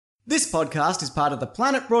This podcast is part of the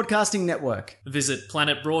Planet Broadcasting Network. Visit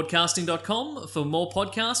planetbroadcasting.com for more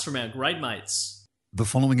podcasts from our great mates. The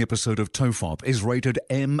following episode of TOFOP is rated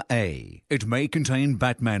MA. It may contain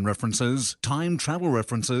Batman references, time travel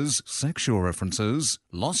references, sexual references,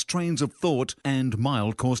 lost trains of thought, and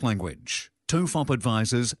mild coarse language. TOFOP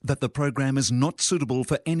advises that the program is not suitable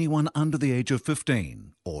for anyone under the age of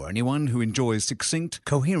 15 or anyone who enjoys succinct,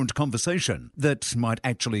 coherent conversation that might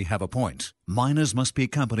actually have a point. Minors must be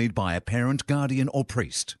accompanied by a parent, guardian, or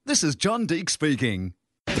priest. This is John Deek speaking.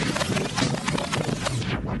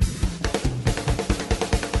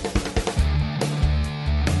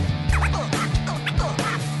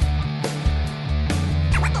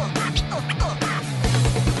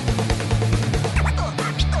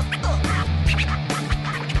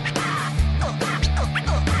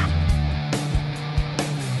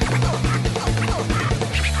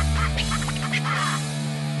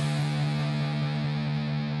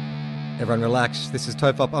 Everyone relax. This is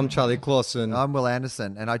TOFOP. I'm Charlie Clausen. I'm Will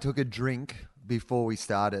Anderson, and I took a drink before we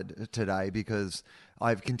started today because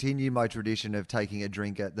I've continued my tradition of taking a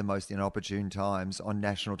drink at the most inopportune times on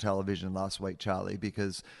national television last week, Charlie,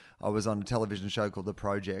 because I was on a television show called The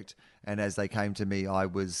Project, and as they came to me, I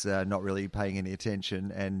was not really paying any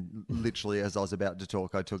attention, and literally as I was about to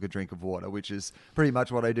talk, I took a drink of water, which is pretty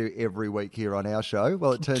much what I do every week here on our show.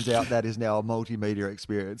 Well, it turns out that is now a multimedia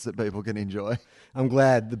experience that people can enjoy. I'm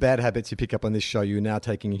glad the bad habits you pick up on this show, you're now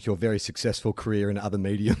taking into your very successful career in other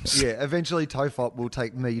mediums. Yeah, eventually TOFOP will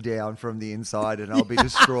take me down from the inside, and I'll be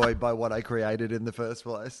destroyed by what I created in the first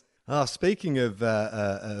place. Oh, speaking of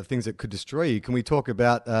things that could destroy you, can we talk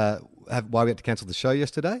about why we had to cancel the show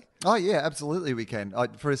yesterday? Oh, yeah, absolutely we can.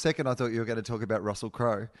 For a second, I thought you were going to talk about Russell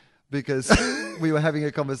Crowe because we were having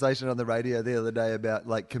a conversation on the radio the other day about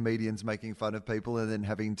like comedians making fun of people and then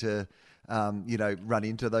having to, run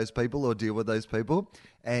into those people or deal with those people.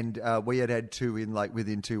 And we had two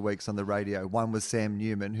within 2 weeks on the radio. One was Sam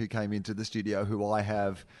Newman, who came into the studio, who I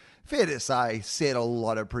have, fair to say, said a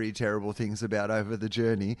lot of pretty terrible things about over the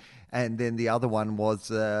journey. And then the other one was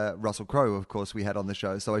Russell Crowe, of course, we had on the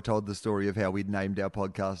show. So I told the story of how we'd named our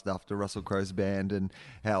podcast after Russell Crowe's band and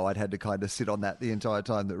how I'd had to kind of sit on that the entire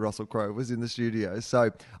time that Russell Crowe was in the studio.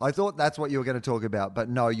 So I thought that's what you were going to talk about. But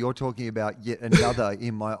no, you're talking about yet another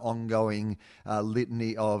in my ongoing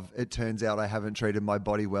litany of, it turns out I haven't treated my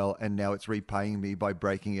body well and now it's repaying me by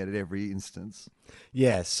breaking it at every instance.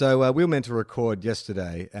 Yeah, so we were meant to record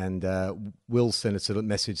yesterday, and Will sent us a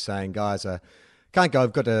message saying, guys, can't go,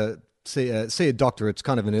 I've got to see a doctor, it's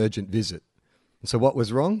kind of an urgent visit. So what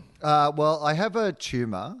was wrong? Well, I have a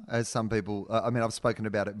tumour, as some people, I've spoken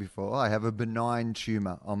about it before. I have a benign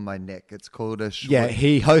tumour on my neck. It's called a... Yeah,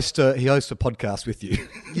 he hosts a podcast with you.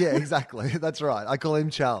 Yeah, exactly. That's right. I call him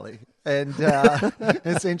Charlie. And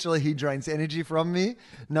essentially he drains energy from me.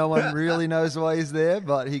 No one really knows why he's there,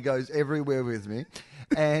 but he goes everywhere with me.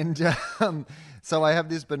 And so I have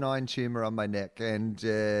this benign tumour on my neck, and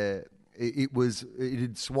it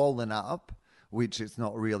had swollen up, which it's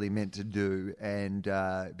not really meant to do. And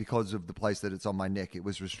because of the place that it's on my neck, it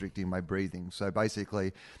was restricting my breathing. So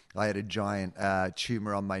basically, I had a giant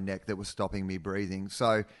tumour on my neck that was stopping me breathing.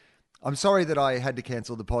 So I'm sorry that I had to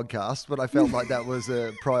cancel the podcast, but I felt like that was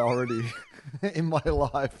a priority in my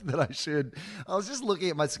life that I should. I was just looking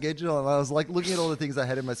at my schedule, and I was like looking at all the things I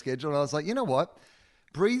had in my schedule, and I was like, you know what?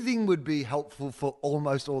 Breathing would be helpful for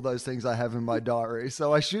almost all those things I have in my diary.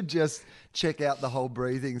 So I should just check out the whole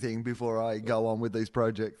breathing thing before I go on with these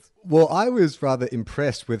projects. Well, I was rather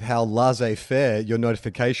impressed with how laissez-faire your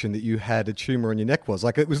notification that you had a tumour on your neck was.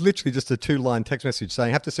 Like, it was literally just a 2-line text message saying,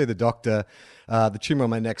 I have to see the doctor. The tumour on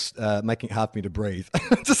my neck's making it hard for me to breathe.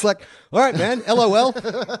 Just like, all right, man, LOL.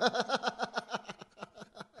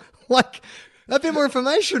 Like, a bit more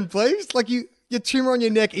information, please. Like, your tumour on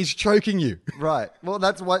your neck is choking you. Right. Well,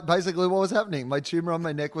 that's basically what was happening. My tumour on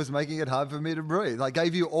my neck was making it hard for me to breathe. I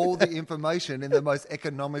gave you all the information in the most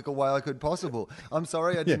economical way I could possible. I'm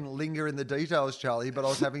sorry I didn't linger in the details, Charlie, but I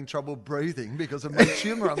was having trouble breathing because of my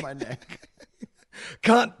tumour on my neck.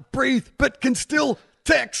 Can't breathe, but can still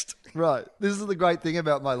text. Right. This is the great thing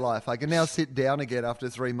about my life. I can now sit down again after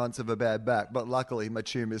 3 months of a bad back, but luckily my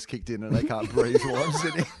tumour's kicked in and I can't breathe while I'm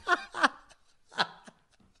sitting.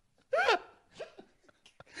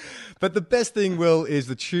 But the best thing, Will, is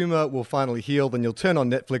the tumour will finally heal, then you'll turn on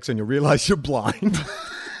Netflix and you'll realise you're blind.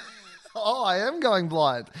 Oh, I am going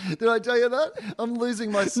blind. Did I tell you that? I'm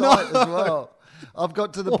losing my sight as well. I've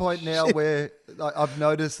got to the point now where I've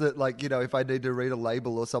noticed that, like, you know, if I need to read a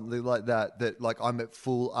label or something like that, that like I'm at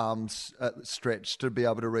full arms stretch to be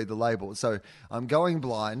able to read the label. So I'm going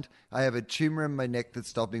blind. I have a tumor in my neck that's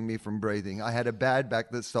stopping me from breathing. I had a bad back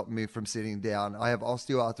that stopped me from sitting down. I have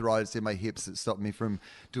osteoarthritis in my hips that stopped me from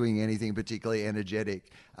doing anything particularly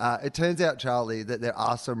energetic. It turns out, Charlie, that there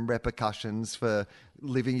are some repercussions for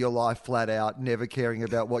living your life flat out, never caring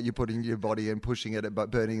about what you put in your body and pushing it, but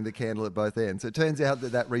burning the candle at both ends. It turns out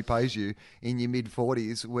that repays you in your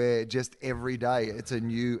mid-40s, where just every day it's a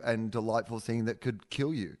new and delightful thing that could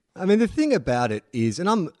kill you. I mean, the thing about it is, and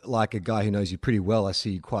I'm like a guy who knows you pretty well, I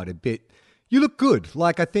see you quite a bit, you look good.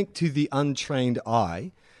 Like, I think to the untrained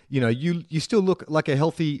eye, you know, you still look like a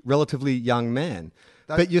healthy, relatively young man.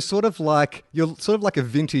 But you're sort of like a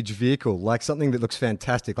vintage vehicle, like something that looks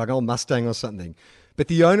fantastic, like an old Mustang or something. But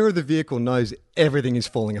the owner of the vehicle knows everything is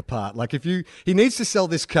falling apart. Like he needs to sell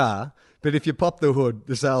this car, but if you pop the hood,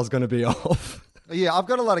 the sale's going to be off. Yeah, I've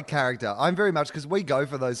got a lot of character. I'm very much, because we go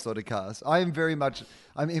for those sort of cars. In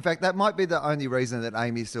fact, that might be the only reason that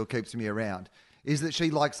Amy still keeps me around, is that she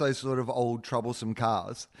likes those sort of old, troublesome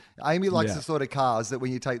cars. Amy likes the sort of cars that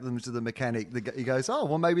when you take them to the mechanic, he goes, oh,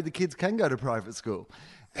 well, maybe the kids can go to private school.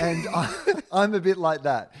 And I'm a bit like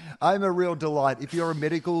that. I'm a real delight. If you're a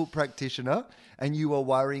medical practitioner and you are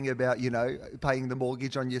worrying about, you know, paying the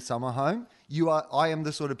mortgage on your summer home, I am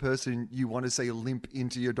the sort of person you want to see limp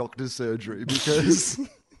into your doctor's surgery, because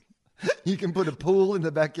you can put a pool in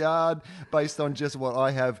the backyard based on just what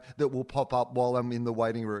I have that will pop up while I'm in the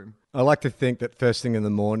waiting room. I like to think that first thing in the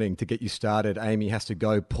morning, to get you started, Amy has to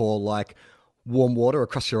go pour like warm water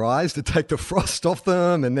across your eyes to take the frost off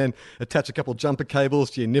them, and then attach a couple jumper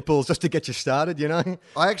cables to your nipples just to get you started, you know?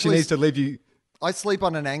 She needs to leave you... I sleep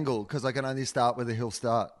on an angle because I can only start where the hill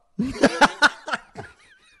start.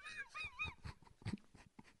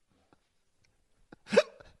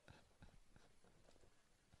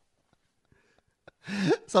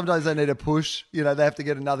 Sometimes they need a push. You know, they have to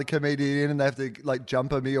get another comedian in and they have to like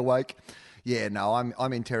jumper me awake. Yeah, no,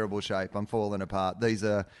 I'm in terrible shape. I'm falling apart.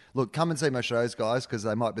 Look, come and see my shows, guys, because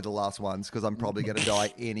they might be the last ones, because I'm probably going to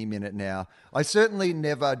die any minute now. I certainly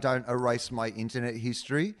don't erase my internet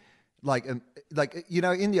history. Like, you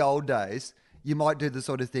know, in the old days, you might do the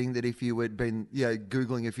sort of thing that if you had been, you know,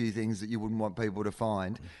 Googling a few things that you wouldn't want people to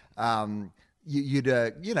find, you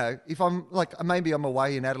know, if I'm like, maybe I'm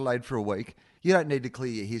away in Adelaide for a week, you don't need to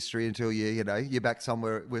clear your history until you're back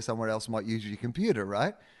somewhere where someone else might use your computer,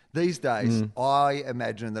 right? These days, I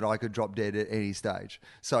imagine that I could drop dead at any stage.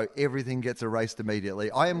 So everything gets erased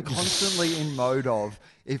immediately. I am constantly in mode of,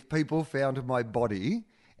 if people found my body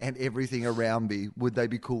and everything around me, would they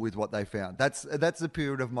be cool with what they found? That's the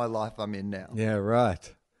period of my life I'm in now. Yeah,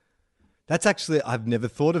 right. That's actually, I've never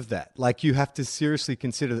thought of that. Like, you have to seriously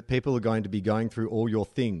consider that people are going to be going through all your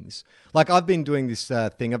things. Like, I've been doing this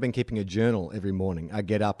thing. I've been keeping a journal every morning. I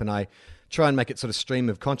get up and I try and make it sort of stream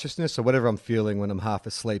of consciousness. So whatever I'm feeling when I'm half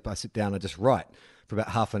asleep, I sit down and just write for about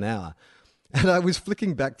half an hour. And I was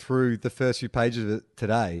flicking back through the first few pages of it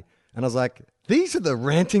today, and I was like, these are the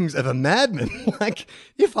rantings of a madman. Like,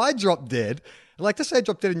 if I drop dead, like, just say I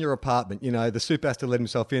drop dead in your apartment, you know, the super has to let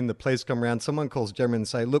himself in, the police come around, someone calls Gemma and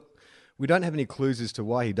say, look, we don't have any clues as to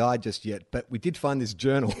why he died just yet, but we did find this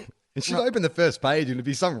journal. And she'd open the first page and it'd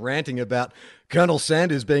be some ranting about Colonel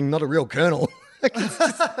Sanders being not a real colonel.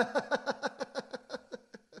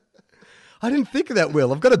 I didn't think of that,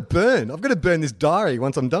 Will. I've got to burn this diary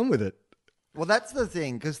once I'm done with it. Well, that's the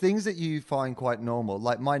thing, because things that you find quite normal,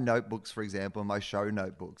 like my notebooks, for example, my show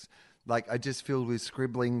notebooks, like I just filled with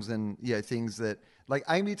scribblings and, you know, things that, like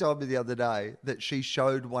Amy told me the other day that she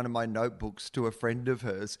showed one of my notebooks to a friend of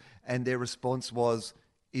hers and their response was,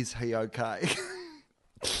 is he okay?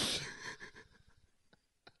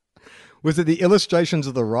 Was it the illustrations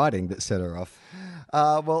of the writing that set her off?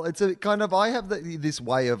 Well, it's a kind of, I have this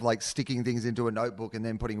way of like sticking things into a notebook and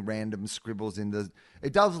then putting random scribbles in the,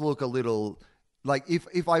 it does look a little like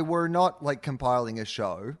if I were not like compiling a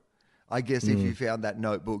show, I guess if you found that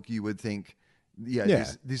notebook, you would think,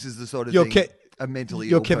 this is the sort of thing a mentally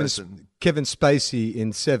ill person. Kevin Spacey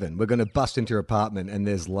in Seven. We're going to bust into your apartment and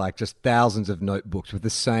there's like just thousands of notebooks with the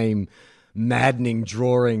same maddening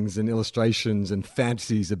drawings and illustrations and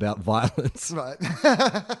fantasies about violence. Right.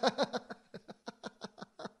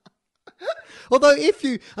 Although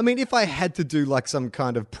if I had to do like some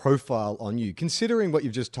kind of profile on you, considering what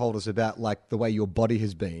you've just told us about like the way your body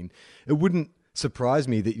has been, it wouldn't surprise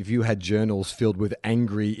me that if you had journals filled with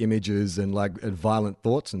angry images and like violent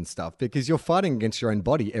thoughts and stuff, because you're fighting against your own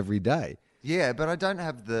body every day. Yeah, but I don't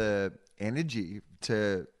have the energy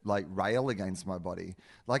to like rail against my body.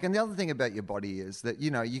 Like, and the other thing about your body is that,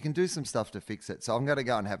 you know, you can do some stuff to fix it. So I'm going to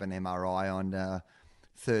go and have an MRI on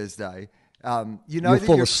Thursday. You know, You'll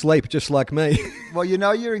fall asleep just like me. well, you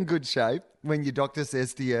know, you're in good shape when your doctor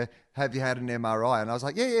says to you, have you had an MRI? And I was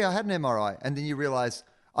like, yeah, I had an MRI. And then you realize,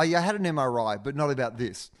 oh yeah, I had an MRI, but not about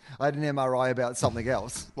this. I had an MRI about something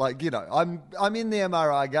else. Like, you know, I'm in the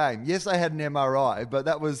MRI game. Yes, I had an MRI, but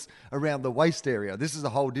that was around the waist area. This is a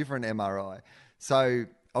whole different MRI. So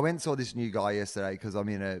I went and saw this new guy yesterday because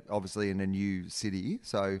I'm obviously in a new city.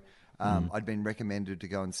 So I'd been recommended to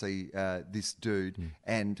go and see this dude,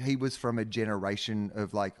 and he was from a generation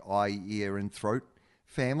of like eye, ear, and throat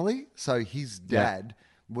family. So his dad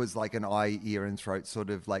was like an eye, ear, and throat sort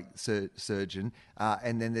of like surgeon.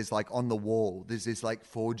 And then there's like on the wall, there's this like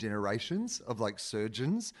 4 generations of like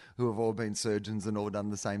surgeons who have all been surgeons and all done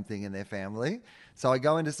the same thing in their family. So I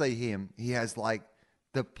go in to see him. He has like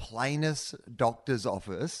the plainest doctor's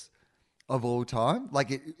office of all time. Like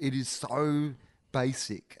it is so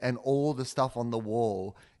basic, and all the stuff on the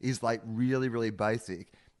wall is like really, really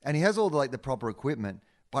basic. And he has all the like the proper equipment,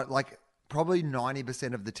 but like probably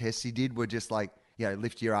 90% of the tests he did were just like, you know,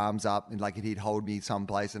 lift your arms up, and like he'd hold me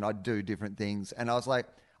someplace and I'd do different things. And I was like,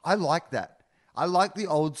 I like that. I like the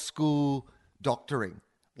old school doctoring.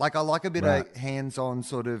 Like I like a bit of hands-on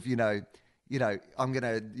sort of, you know, I'm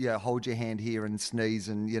going to hold your hand here and sneeze,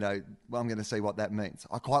 and, you know, I'm going to see what that means.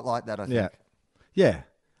 I quite like that, I think. Yeah.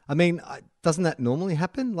 I mean, doesn't that normally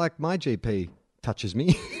happen? Like my GP touches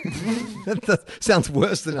me. that sounds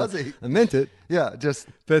worse than I meant it. Yeah, just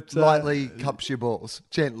lightly cups your balls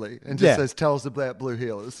gently and just says, tell us about Blue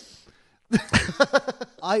Healers.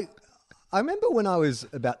 I remember when I was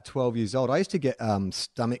about 12 years old, I used to get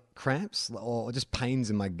stomach cramps or just pains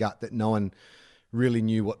in my gut that no one really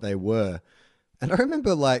knew what they were. And I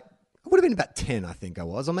remember like, I would have been about 10, I think I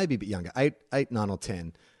was, or maybe a bit younger, 8, 9 or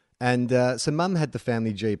 10. And so mum had the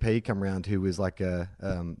family GP come around who was like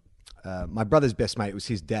my brother's best mate. It was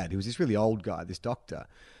his dad. He was this really old guy, this doctor.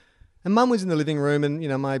 And mum was in the living room, and, you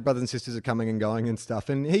know, my brothers and sisters are coming and going and stuff.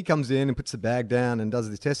 And he comes in and puts the bag down and does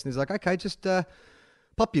this test. And he's like, okay, just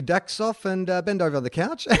pop your ducks off and bend over on the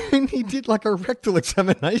couch. And he did like a rectal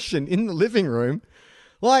examination in the living room,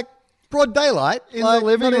 like broad daylight. In the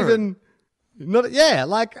living room?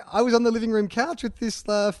 Like I was on the living room couch with this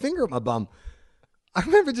finger at my bum. I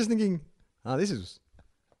remember just thinking, I'm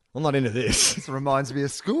not into this. This reminds me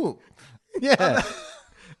of school. Yeah.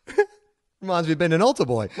 Reminds me of being an altar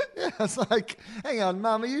boy. Yeah, it's like, hang on,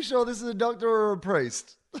 Mum, are you sure this is a doctor or a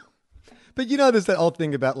priest? But you know, there's that old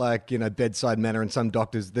thing about like, you know, bedside manner, and some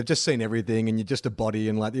doctors, they've just seen everything and you're just a body,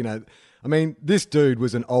 and like, you know, I mean, this dude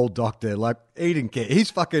was an old doctor. Like, he didn't care. He's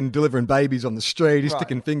fucking delivering babies on the street. He's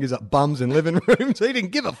sticking fingers up bums in living rooms. He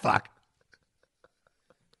didn't give a fuck.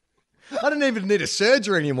 I don't even need a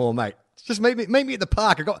surgery anymore, mate. Just meet me at the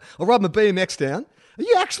park. I'll ride my BMX down. Are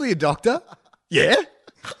you actually a doctor? Yeah.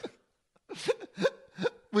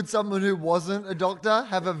 Would someone who wasn't a doctor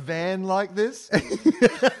have a van like this?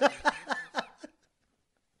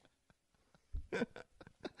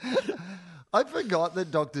 I forgot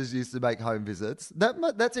that doctors used to make home visits.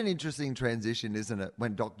 That's an interesting transition, isn't it?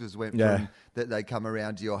 When doctors went from that they come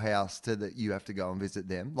around to your house to that you have to go and visit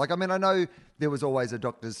them. Like, I mean, I know there was always a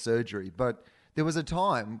doctor's surgery, but there was a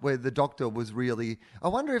time where the doctor was really... I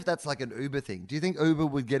wonder if that's like an Uber thing. Do you think Uber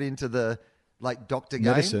would get into the like doctor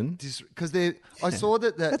medicine? Because I saw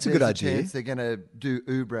that that's a good idea. Chance they're going to do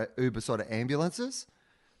Uber sort of ambulances.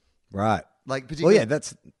 Right. Like, particularly... Well,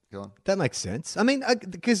 yeah, that makes sense. I mean,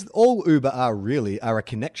 because all Uber are a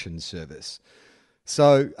connection service.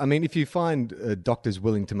 So, I mean, if you find doctors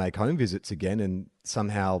willing to make home visits again, and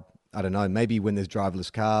somehow, I don't know, maybe when there's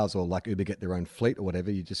driverless cars, or like Uber get their own fleet or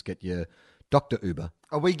whatever, you just get your Dr. Uber.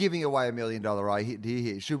 Are we giving away $1 million idea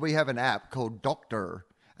here? Should we have an app called Doctor?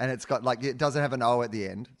 And it's got like, it doesn't have an O at the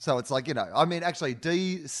end. So it's like, you know, I mean, actually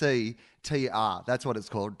DCTR, that's what it's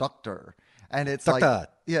called, Doctor. And it's doctor.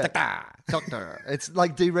 Doctor. It's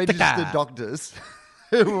like deregistered doctors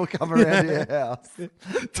who will come around to your house.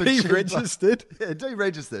 Deregistered? Yeah,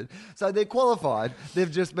 deregistered. So they're qualified.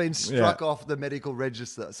 They've just been struck off the medical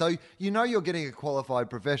register. So you know you're getting a qualified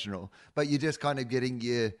professional, but you're just kind of getting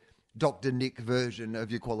your Dr. Nick version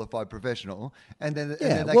of your qualified professional. And then,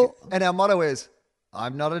 and our motto is,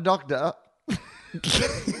 I'm not a doctor. I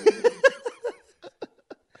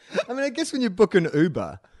mean, I guess when you book an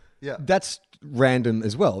Uber... Yeah, that's random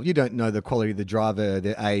as well. You don't know the quality of the driver,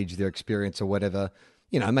 their age, their experience, or whatever.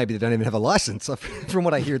 You know, maybe they don't even have a license. From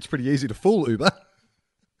what I hear, it's pretty easy to fool Uber.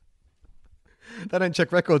 They don't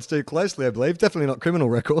check records too closely, I believe. Definitely not criminal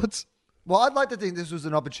records. Well, I'd like to think this was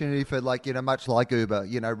an opportunity for, like, much like Uber,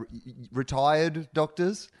 retired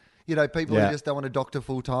doctors, people Yeah. who just don't want to doctor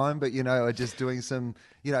full time, but, are just doing some,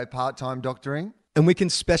 part-time doctoring. And we can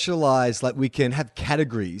specialize, like we can have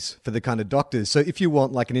categories for the kind of doctors. So if you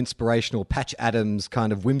want like an inspirational Patch Adams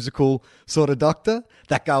kind of whimsical sort of doctor,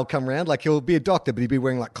 that guy will come around. Like he'll be a doctor, but he'll be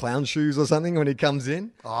wearing like clown shoes or something when he comes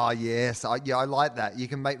in. Oh, yes. I like that. You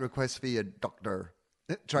can make requests for your doctor.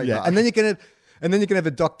 Yeah, Trademark. and then you can have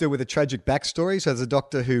a doctor with a tragic backstory. So there's a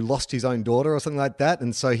doctor who lost his own daughter or something like that,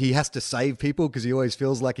 and so he has to save people because he always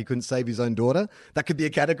feels like he couldn't save his own daughter. That could be a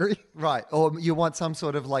category. Right. Or you want some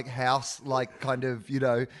sort of like house, like kind of,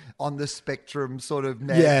 on the spectrum sort of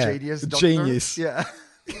mad Yeah, genius doctor. genius. Yeah.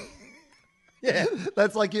 Yeah.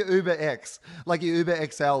 That's like your Uber X, like your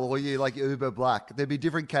Uber XL or your Uber Black. There'd be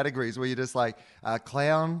different categories where you're just like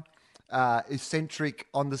clown, eccentric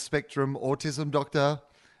on the spectrum autism doctor,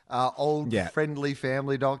 old friendly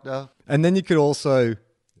family doctor. And then you could also,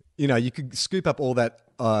 you could scoop up all that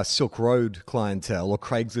Silk Road clientele or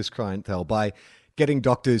Craigslist clientele by getting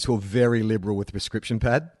doctors who are very liberal with the prescription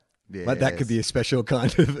pad. Like that could be a special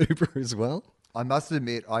kind of Uber as well. I must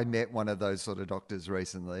admit, I met one of those sort of doctors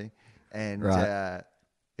recently, and Right.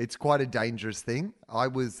 it's quite a dangerous thing. I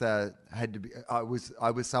was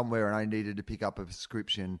somewhere and I needed to pick up a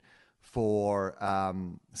prescription for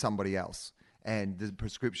somebody else, and the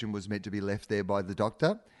prescription was meant to be left there by the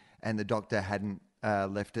doctor, and the doctor hadn't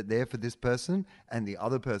left it there for this person, and the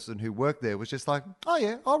other person who worked there was just like, "Oh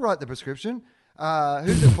yeah, I'll write the prescription.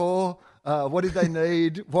 Who's it for? What did they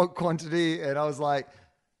need? What quantity?" And I was like,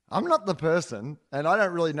 I'm not the person, and I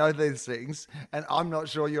don't really know these things, and I'm not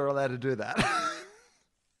sure you're allowed to do that.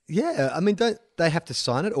 Yeah, I mean, don't they have to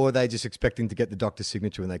sign it, or are they just expecting to get the doctor's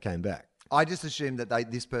signature when they came back? I just assumed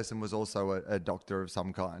that this person was also a doctor of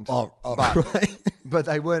some kind. Oh, but, right. but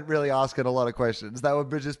they weren't really asking a lot of questions. They were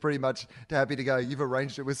just pretty much happy to go, "You've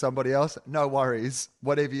arranged it with somebody else? No worries.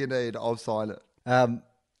 Whatever you need, I'll sign it."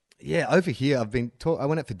 Yeah, over here, I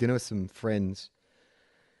went out for dinner with some friends,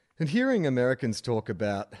 and hearing Americans talk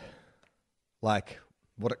about like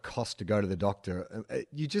what it costs to go to the doctor,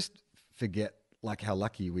 you just forget like how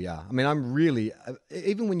lucky we are. I mean, I'm really,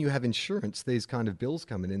 even when you have insurance, these kind of bills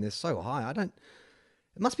coming in, they're so high. It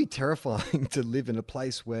must be terrifying to live in a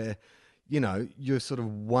place where, you're sort of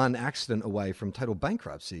one accident away from total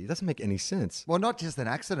bankruptcy. It doesn't make any sense. Well, not just an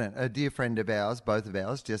accident. A dear friend of ours, both of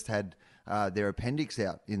ours, just had their appendix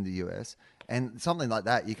out in the US, and something like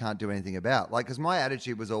that you can't do anything about. Like, because my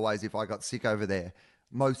attitude was always, if I got sick over there,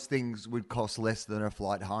 most things would cost less than a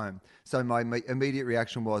flight home. So my immediate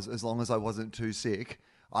reaction was, as long as I wasn't too sick,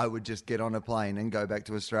 I would just get on a plane and go back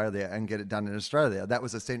to Australia and get it done in Australia. That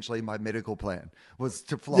was essentially my medical plan, was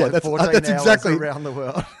to fly 14 hours around the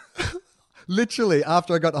world. Literally,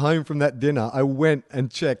 after I got home from that dinner, I went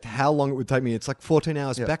and checked how long it would take me. It's like 14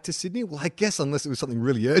 hours back to Sydney. Well, I guess unless it was something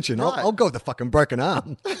really urgent, Right. I'll go with a fucking broken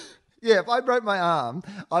arm. Yeah, if I broke my arm,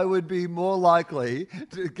 I would be more likely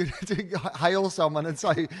to hail someone and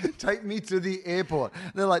say, "Take me to the airport."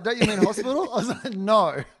 They're like, "Don't you mean hospital?" I was like,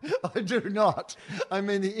 "No, I do not. I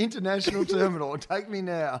mean the international terminal. Take me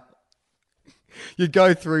now." You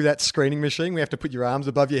go through that screening machine. We have to put your arms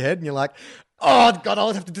above your head, and you're like, "Oh God,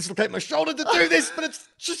 I'll have to dislocate my shoulder to do this, but it's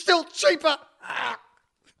just still cheaper." Ah.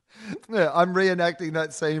 Yeah, I'm reenacting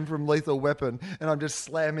that scene from Lethal Weapon, and I'm just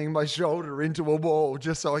slamming my shoulder into a wall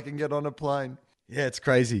just so I can get on a plane. Yeah, it's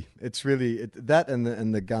crazy. It's really that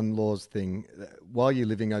and the gun laws thing. While you're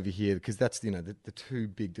living over here, because that's the two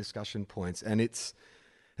big discussion points, and it's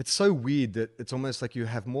so weird that it's almost like you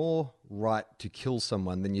have more right to kill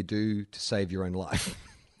someone than you do to save your own life.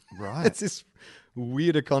 Right. It's this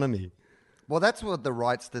weird economy. Well, that's what the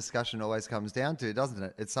rights discussion always comes down to, doesn't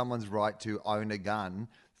it? It's someone's right to own a gun.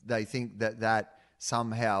 They think that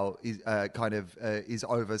somehow is is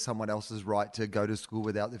over someone else's right to go to school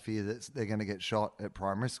without the fear that they're going to get shot at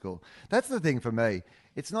primary school. That's the thing for me.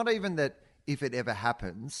 It's not even that if it ever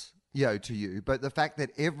happens, to you, but the fact that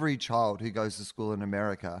every child who goes to school in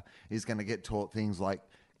America is going to get taught things like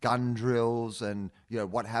gun drills and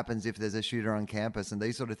what happens if there's a shooter on campus and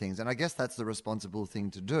these sort of things. And I guess that's the responsible thing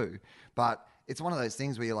to do. But it's one of those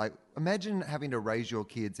things where you're like, imagine having to raise your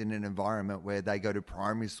kids in an environment where they go to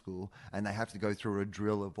primary school and they have to go through a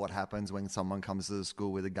drill of what happens when someone comes to the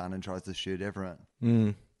school with a gun and tries to shoot everyone.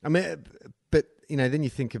 I mean, but then you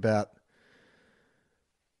think about,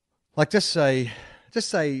 like, just say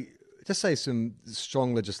some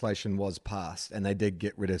strong legislation was passed and they did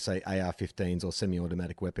get rid of, say, AR-15s or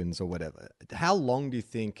semi-automatic weapons or whatever. How long do you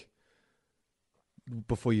think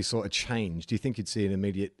before you saw a change? Do you think you'd see an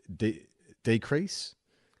immediate decrease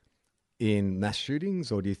in mass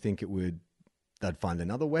shootings, or do you think it would they'd find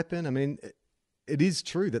another weapon. I mean, it is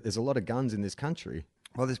true that there's a lot of guns in this country.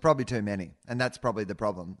 Well, there's probably too many, and that's probably the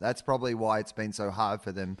problem. That's probably why it's been so hard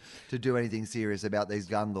for them to do anything serious about these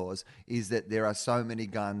gun laws, is that there are so many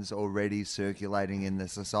guns already circulating in the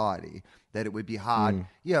society that it would be hard.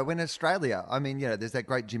 Yeah, when Australia, I mean, there's that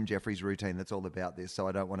great Jim Jeffries routine that's all about this, so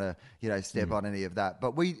I don't want to, step on any of that.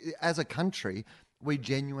 But we, as a country, we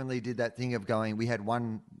genuinely did that thing of going, we had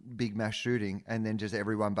one big mass shooting, and then just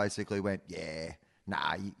everyone basically went,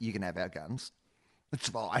 you can have our guns. It's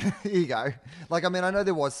fine. Here you go. Like, I mean, I know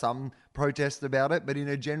there was some protest about it, but in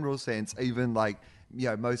a general sense, even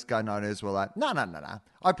most gun owners were like, no.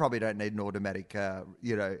 I probably don't need an automatic,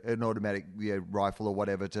 rifle or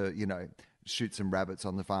whatever to, shoot some rabbits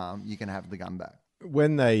on the farm. You can have the gun back.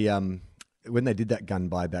 When they did that gun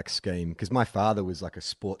buyback scheme, because my father was like a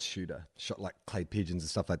sports shooter, shot like clay pigeons and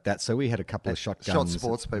stuff like that. So we had a couple of shotguns. Shot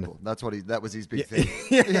sports people. That was his big thing.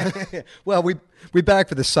 Yeah. Well, we barracked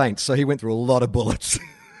for the Saints, so he went through a lot of bullets.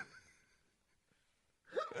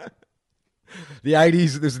 The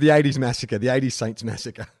 80s, this was the 80s massacre, the 80s Saints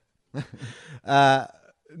massacre.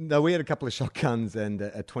 No, we had a couple of shotguns and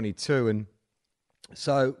a 22, and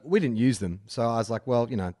so we didn't use them. So I was like, well,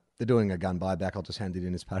 they're doing a gun buyback, I'll just hand it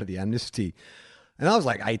in as part of the amnesty. And I was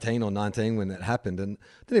like 18 or 19 when that happened, and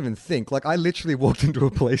didn't even think. Like, I literally walked into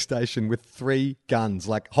a police station with 3 guns,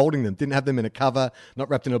 like holding them, didn't have them in a cover, not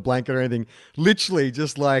wrapped in a blanket or anything. Literally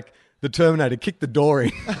just like the Terminator, kicked the door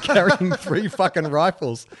in, carrying 3 fucking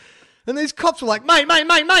rifles. And these cops were like, mate. And I'm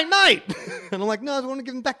like, no, I want to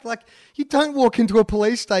give them back. Like, you don't walk into a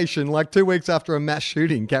police station like 2 weeks after a mass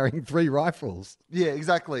shooting carrying 3 rifles. Yeah,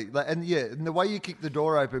 exactly. And the way you kicked the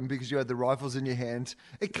door open because you had the rifles in your hand,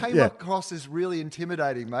 it came across as really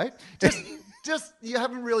intimidating, mate. Just you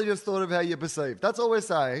haven't really just thought of how you're perceived. That's all we're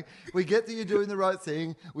saying. We get that you're doing the right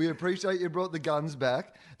thing. We appreciate you brought the guns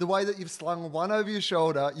back. The way that you've slung one over your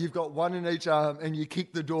shoulder, you've got one in each arm, and you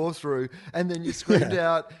kick the door through, and then you screamed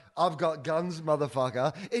out, "I've got guns,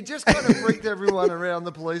 motherfucker." It just kind of freaked everyone around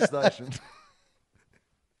the police station.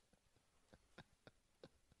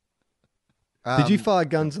 Did you fire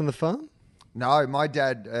guns on the farm? No, my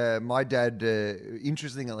dad,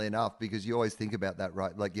 interestingly enough, because you always think about that,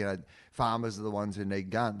 right? Like, farmers are the ones who need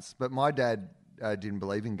guns. But my dad didn't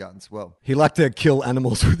believe in guns. Well, he liked to kill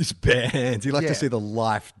animals with his bare hands. He liked to see the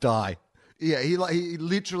life die. Yeah, he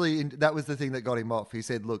literally, that was the thing that got him off. He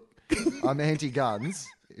said, look, I'm anti-guns.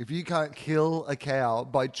 If you can't kill a cow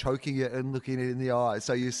by choking it and looking it in the eye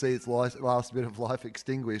so you see its last bit of life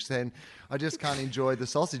extinguished, then I just can't enjoy the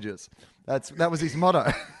sausages. That was his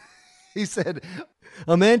motto. He said,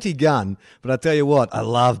 I'm anti-gun, but I tell you what, I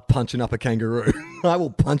love punching up a kangaroo. I will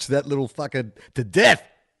punch that little fucker to death.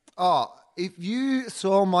 Oh, if you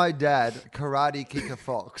saw my dad karate kick a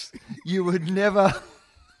fox, you would never...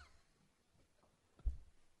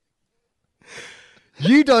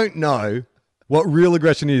 You don't know what real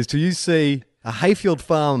aggression is till you see a hayfield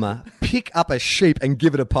farmer pick up a sheep and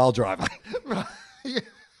give it a pile driver. Right. Yeah.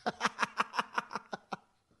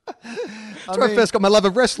 That's where I first got my love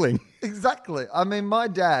of wrestling. Exactly. I mean, my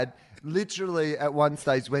dad literally at one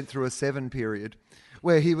stage went through a 7 period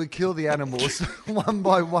where he would kill the animals one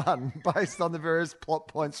by one based on the various plot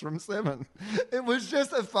points from 7. It was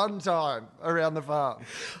just a fun time around the farm.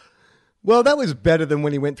 Well, that was better than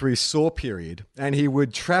when he went through his saw period and he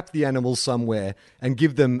would trap the animals somewhere and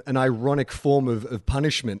give them an ironic form of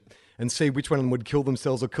punishment and see which one would kill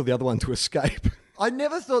themselves or kill the other one to escape. I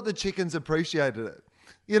never thought the chickens appreciated it.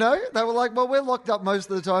 They were like, well, we're locked up most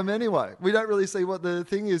of the time anyway. We don't really see what the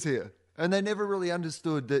thing is here. And they never really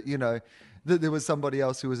understood that, that there was somebody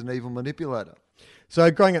else who was an evil manipulator. So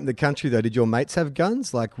growing up in the country, though, did your mates have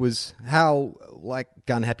guns? How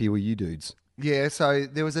gun happy were you dudes? Yeah, so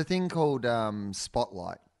there was a thing called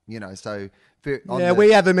Spotlight,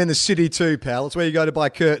 we have them in the city too, pal. It's where you go to buy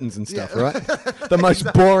curtains and stuff, right? The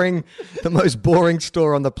most boring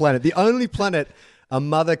store on the planet. The only planet a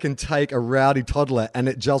mother can take a rowdy toddler and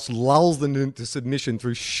it just lulls them into submission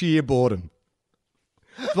through sheer boredom.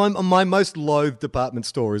 My most loathed department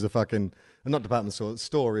store is not department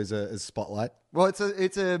store is a Spotlight. Well,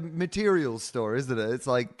 it's a materials store, isn't it? It's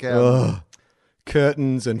like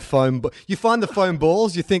curtains and foam. You find the foam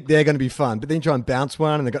balls, you think they're going to be fun, but then you try and bounce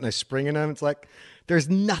one and they've got no spring in them. It's like there's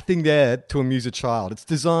nothing there to amuse a child. It's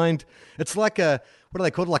designed. It's like what do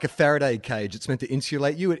they call it? Like a Faraday cage. It's meant to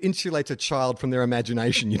insulate you. It insulates a child from their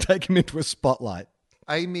imagination. You take them into a Spotlight.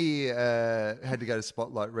 Amy had to go to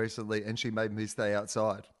Spotlight recently and she made me stay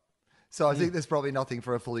outside. So I think there's probably nothing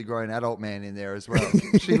for a fully grown adult man in there as well.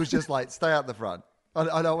 She was just like, stay out the front.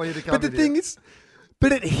 I don't want you to come in.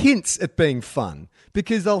 But it hints at being fun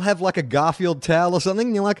because they'll have like a Garfield towel or something.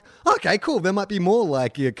 And you're like, okay, cool. There might be more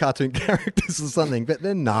like your cartoon characters or something. But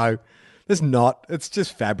then no, there's not. It's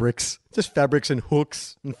just fabrics and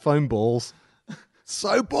hooks and foam balls.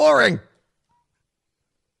 So boring.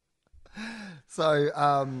 So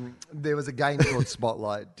there was a game called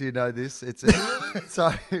Spotlight. Do you know this?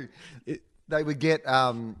 They would get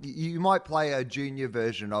you might play a junior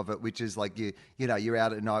version of it, which is like you're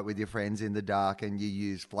out at night with your friends in the dark and you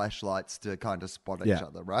use flashlights to kind of spot each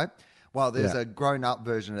other, right? Well, there's a grown-up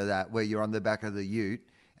version of that where you're on the back of the ute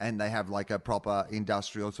and they have like a proper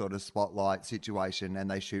industrial sort of spotlight situation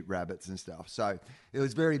and they shoot rabbits and stuff. So it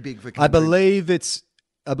was very big for country. I believe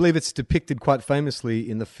it's depicted quite famously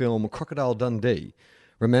in the film Crocodile Dundee.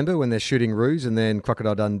 Remember when they're shooting roos and then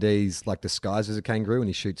Crocodile Dundee's like disguised as a kangaroo and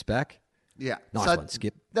he shoots back? Yeah. Nice one,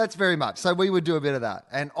 Skip. That's very much. So we would do a bit of that.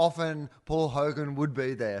 And often Paul Hogan would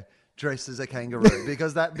be there dressed as a kangaroo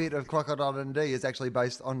because that bit of Crocodile Dundee is actually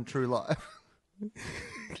based on true life.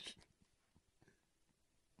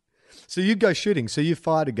 So you'd go shooting. So you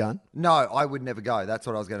fired a gun? No, I would never go. That's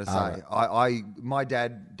what I was going to say. Right. My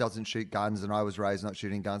dad doesn't shoot guns and I was raised not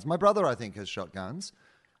shooting guns. My brother, I think, has shot guns.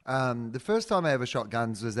 The first time I ever shot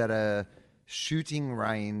guns was at a shooting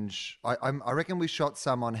range. I reckon we shot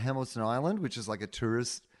some on Hamilton Island, which is like a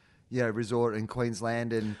tourist resort in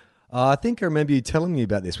Queensland. And I think I remember you telling me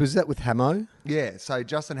about this. Was that with Hamo? yeah, so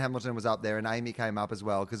Justin Hamilton was up there and Amy came up as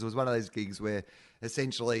well because it was one of those gigs where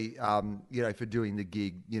essentially, for doing the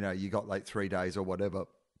gig, you got like 3 days or whatever,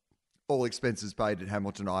 all expenses paid at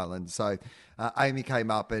Hamilton Island. So Amy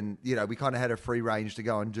came up and, we kind of had a free range to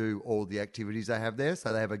go and do all the activities they have there.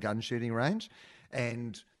 So they have a gun shooting range.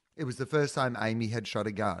 And it was the first time Amy had shot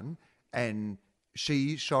a gun and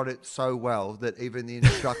she shot it so well that even the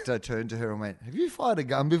instructor turned to her and went, "Have you fired a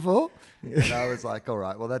gun before?" And I was like, all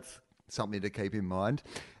right, well, that's something to keep in mind.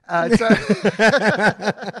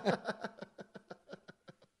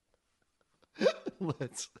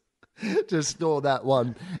 Let's just store that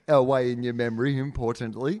one away in your memory,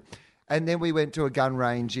 importantly. And then we went to a gun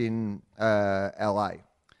range in LA.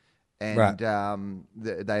 And Right.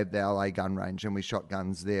 they have the LA gun range, and we shot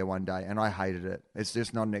guns there one day, and I hated it. It's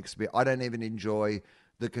just not an experience. I don't even enjoy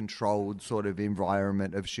the controlled sort of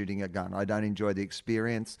environment of shooting a gun. I don't enjoy the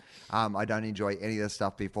experience. I don't enjoy any of the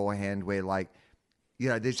stuff beforehand where,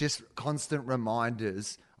 there's just constant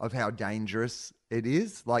reminders of how dangerous it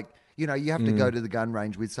is. Like, you have to go to the gun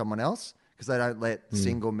range with someone else because they don't let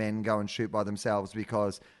single men go and shoot by themselves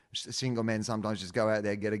because single men sometimes just go out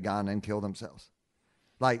there, get a gun and kill themselves.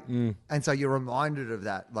 And so you're reminded of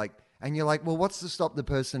that. And you're like, well, what's to stop the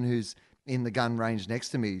person who's in the gun range next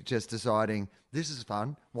to me just deciding this is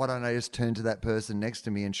fun? Why don't I just turn to that person next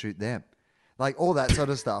to me and shoot them? All that sort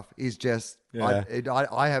of stuff is just, Yeah.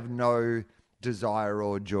 I have no desire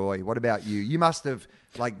or joy. What about you? You must have,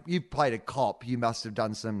 you played a cop. You must have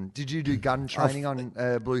done did you do gun training on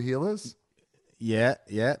Blue Heelers? Yeah.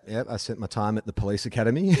 I spent my time at the police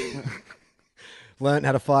academy. Learned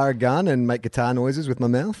how to fire a gun and make guitar noises with my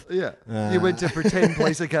mouth. Yeah. You went to Pretend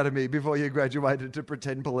Police Academy before you graduated to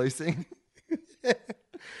Pretend Policing.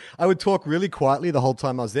 I would talk really quietly the whole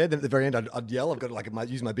time I was there. Then at the very end, I'd yell. I've got to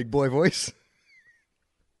use my big boy voice.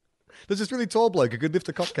 There's this really tall bloke who could lift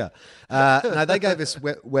a cop car. No, they gave us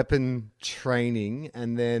weapon training,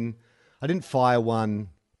 and then I didn't fire one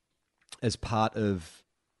as part of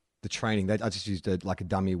the training. I just used a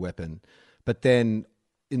dummy weapon. But then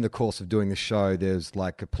in the course of doing the show, there's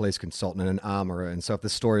a police consultant and an armorer, and so if the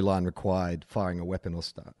storyline required firing a weapon or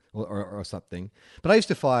something. But I used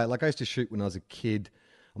to shoot when I was a kid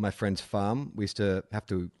on my friend's farm. We used to have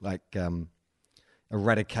to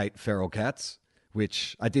eradicate feral cats,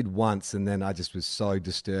 which I did once, and then I just was so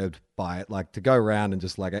disturbed by it, to go around and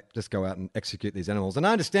just go out and execute these animals. And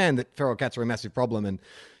I understand that feral cats are a massive problem and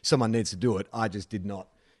someone needs to do it. I just did not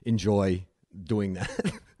enjoy doing that.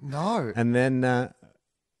 No.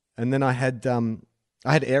 And then I had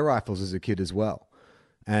air rifles as a kid as well,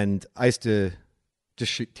 and I used to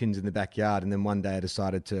just shoot tins in the backyard. And then one day I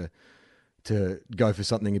decided to go for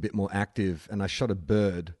something a bit more active, and I shot a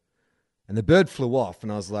bird, and the bird flew off,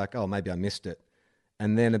 and I was like, oh, maybe I missed it.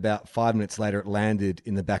 And then about 5 minutes later, it landed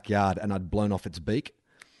in the backyard, and I'd blown off its beak,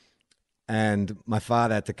 and my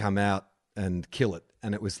father had to come out and kill it,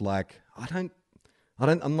 and it was like, I'm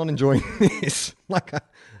not enjoying this.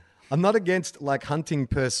 I'm not against hunting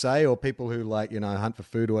per se, or people who hunt for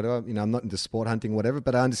food or whatever. I'm not into sport hunting or whatever,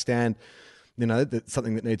 but I understand, that's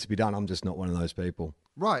something that needs to be done. I'm just not one of those people.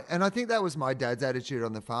 Right. And I think that was my dad's attitude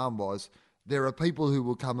on the farm was there are people who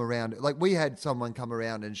will come around. We had someone come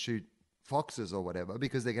around and shoot foxes or whatever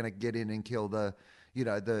because they're going to get in and kill the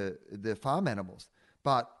farm animals.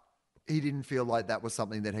 but he didn't feel like that was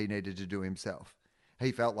something that he needed to do himself.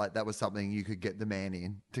 He felt like that was something you could get the man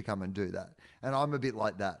in to come and do that. And I'm a bit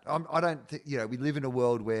like that. I don't think, we live in a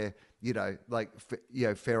world where,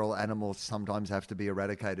 feral animals sometimes have to be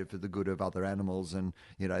eradicated for the good of other animals and,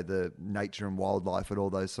 the nature and wildlife and all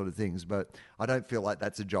those sort of things. But I don't feel like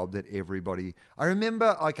that's a job that everybody... I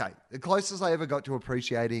remember, the closest I ever got to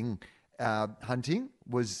appreciating hunting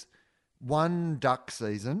was one duck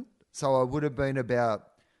season. So I would have been about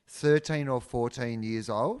 13 or 14 years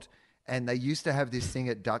old. And they used to have this thing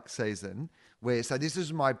at duck season where, so this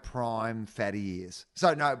is my prime fatty years.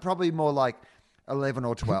 So no, probably more like 11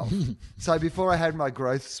 or 12. So before I had my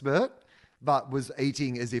growth spurt, but was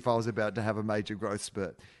eating as if I was about to have a major growth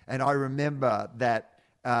spurt. And I remember that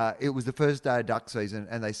it was the first day of duck season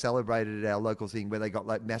and they celebrated at our local thing where they got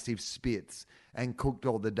like massive spits and cooked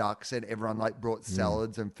all the ducks and everyone like brought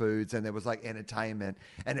salads and foods and there was like entertainment.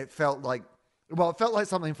 And it felt like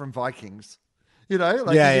something from Vikings. You could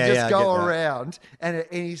just go around and at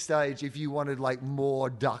any stage, if you wanted like more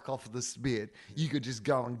duck off the spit, you could just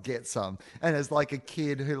go and get some. And as like a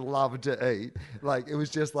kid who loved to eat, like it was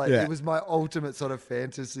just like, it was my ultimate sort of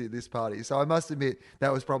fantasy, this party. So I must admit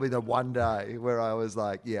that was probably the one day where I was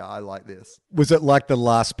like, yeah, I like this. Was it like the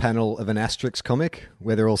last panel of an Asterix comic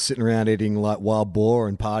where they're all sitting around eating like wild boar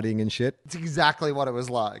and partying and shit? It's exactly what it was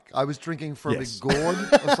like. I was drinking from a gourd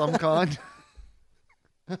of some kind.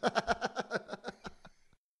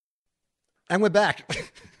 And we're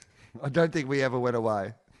back. I don't think we ever went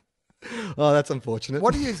away. Oh, that's unfortunate.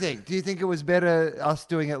 What do you think? Do you think it was better us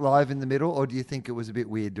doing it live in the middle, or do you think it was a bit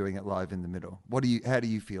weird doing it live in the middle? How do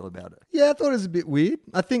you feel about it? Yeah, I thought it was a bit weird.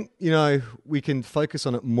 I think, we can focus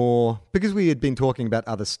on it more because we had been talking about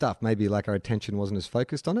other stuff. Maybe like our attention wasn't as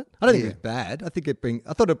focused on it. I don't think it was bad.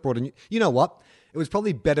 I thought it brought in, you know what? It was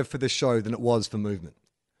probably better for the show than it was for movement.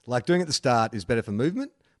 Like doing it at the start is better for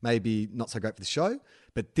movement, maybe not so great for the show,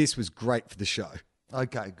 but this was great for the show.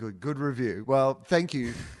 Okay, good review. Well, thank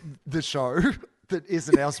you, the show that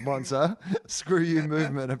isn't our sponsor. Screw You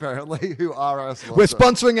Movement, apparently, who are our sponsor. We're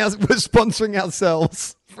sponsoring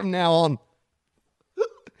ourselves from now on.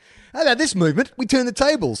 How about this movement? We turn the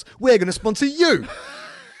tables. We're going to sponsor you.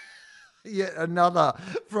 Yet another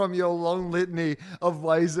from your long litany of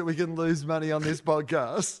ways that we can lose money on this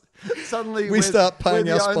podcast. Suddenly, we start paying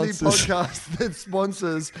we're our the only sponsors. podcast that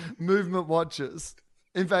sponsors Movement Watches.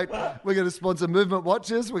 In fact, we're going to sponsor Movement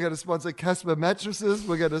Watches. We're going to sponsor Casper Mattresses.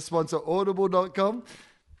 We're going to sponsor Audible.com.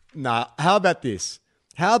 Nah, how about this?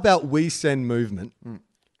 How about we send Movement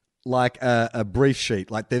like a brief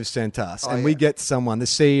sheet like they've sent us and we get someone, the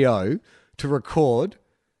CEO, to record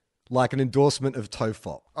like an endorsement of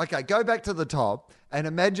TOEFOP. Okay, go back to the top and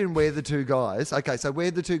imagine we're the two guys. Okay, so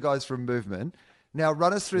we're the two guys from Movement. Now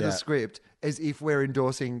run us through the script as if we're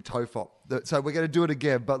endorsing TOEFOP. So we're going to do it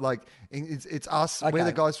again, but like it's us. Okay. We're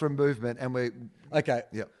the guys from Movement, and we're okay.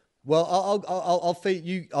 Yeah. Well, I'll feed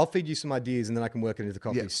you. I'll feed you some ideas, and then I can work it into the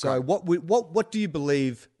copy. Yeah, so what do you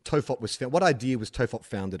believe TOEFOP was found? What idea was TOEFOP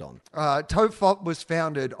founded on? TOEFOP was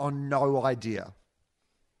founded on no idea.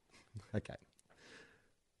 Okay.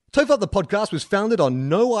 TOEFOP the podcast was founded on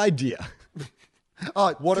no idea.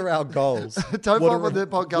 What are our goals? TOEFOP the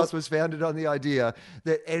podcast was founded on the idea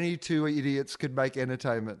that any two idiots could make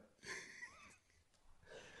entertainment.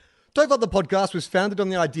 TOEFOP the podcast was founded on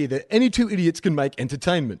the idea that any two idiots can make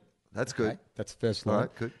entertainment. That's good. Okay, that's the first line. All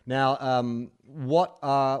right, good. Now, what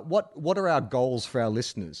are our goals for our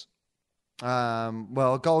listeners?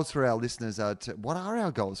 Well, goals for our listeners are what are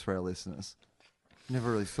our goals for our listeners?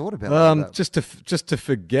 Never really thought about that. Just to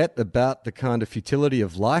forget about the kind of futility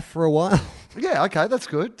of life for a while. Yeah, okay, that's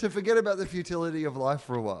good. To forget about the futility of life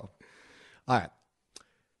for a while. All right.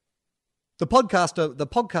 The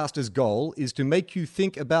podcaster's goal is to make you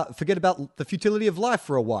forget about the futility of life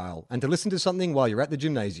for a while and to listen to something while you're at the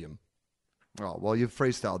gymnasium. Oh, well, you've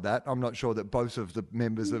freestyled that. I'm not sure that both of the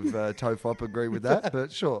members of TOEFOP agree with that,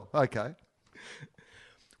 but sure, okay.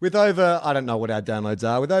 With over, I don't know what our downloads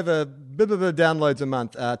are, with over downloads a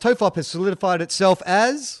month, TOEFOP has solidified itself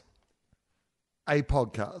as a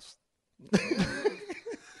podcast.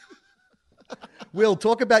 Will,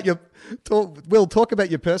 talk about your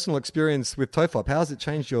personal experience with TOEFOP. How has it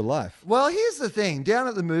changed your life? Well, here's the thing. Down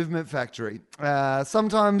at the Movement Factory,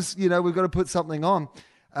 sometimes, we've got to put something on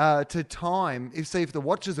to time, see if the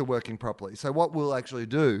watches are working properly. So what we'll actually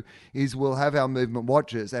do is we'll have our Movement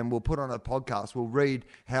watches and we'll put on a podcast. We'll read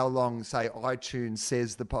how long, say, iTunes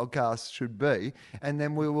says the podcast should be, and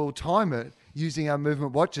then we will time it using our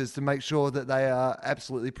Movement watches to make sure that they are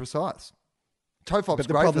absolutely precise. TOEFOP's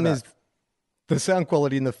great for that. The sound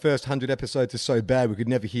quality in the first 100 episodes is so bad we could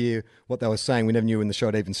never hear what they were saying. We never knew when the show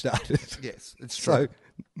had even started. Yes, it's true.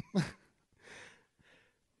 So,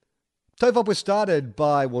 Tofop was started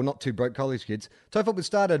by, well, not two broke college kids. Tofop was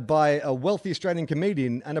started by a wealthy Australian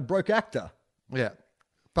comedian and a broke actor. Yeah.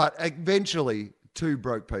 But eventually, two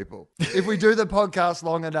broke people. If we do the podcast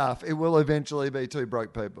long enough, it will eventually be two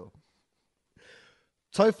broke people.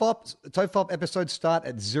 Tofop episodes start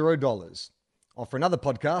at $0. Or for another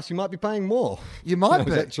podcast, you might be paying more. You might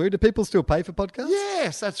be. Is that true? Do people still pay for podcasts?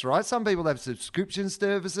 Yes, that's right. Some people have subscription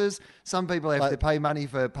services. Some people have to pay money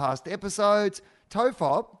for past episodes.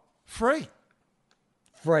 Tofop, free.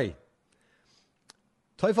 Free.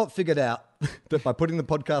 Tofop figured out that by putting the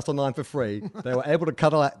podcast online for free, they were able to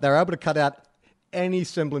cut out any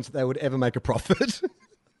semblance that they would ever make a profit.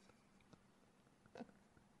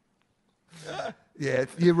 Yeah,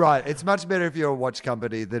 you're right. It's much better if you're a watch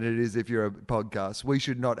company than it is if you're a podcast. We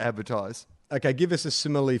should not advertise. Okay, give us a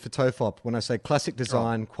simile for Tofop when I say classic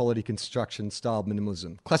design, quality construction, style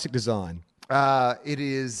minimalism. Classic design. It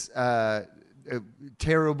is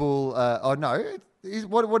terrible.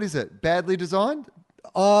 What is it? Badly designed?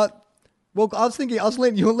 Well, I was thinking,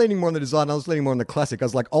 you were leaning more on the design, I was leaning more on the classic. I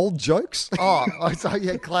was like, old jokes?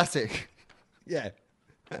 Yeah, classic. Yeah.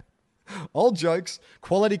 Old jokes,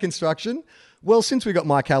 quality construction. Well, since we got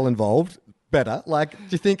Mike Hall involved, better. Like, do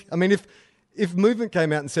you think, I mean, if Movement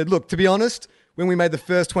came out and said, look, to be honest, when we made the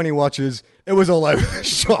first 20 watches, it was all over the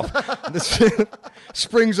shop. The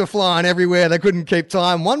springs were flying everywhere. They couldn't keep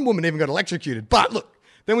time. One woman even got electrocuted. But look,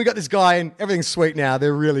 then we got this guy and everything's sweet now.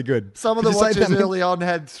 They're really good. Some of the watches early on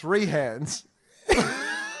had 3 hands. They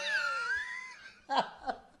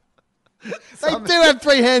do have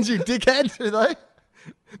 3 hands, you dickhead. Do they?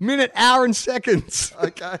 Minute, hour, and seconds.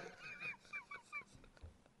 Okay.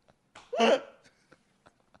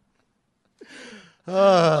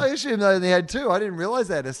 I assume they only had 2. I didn't realize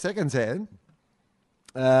they had a second hand.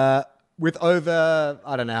 With over,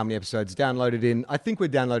 I don't know how many episodes downloaded in. I think we're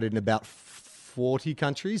downloaded in about 40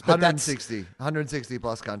 countries. But 160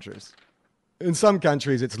 plus countries. In some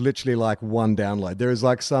countries, it's literally like one download. There is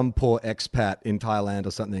like some poor expat in Thailand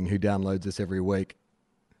or something who downloads this every week.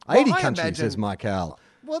 80 countries, says Mike Howell.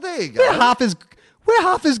 Well, there you go. We're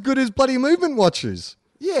half as good as bloody Movement watches.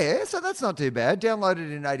 Yeah, so that's not too bad.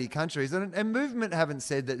 Downloaded in 80 countries. And Movement haven't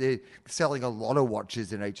said that they're selling a lot of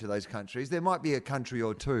watches in each of those countries. There might be a country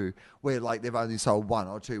or two where like they've only sold 1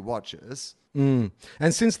 or 2 watches. And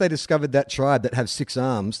since they discovered that tribe that have 6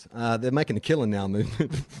 arms, they're making a killing now,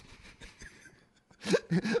 Movement.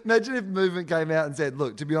 Imagine if Movement came out and said,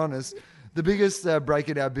 look, to be honest, the biggest break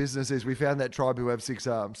in our business is we found that tribe who have 6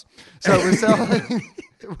 arms. So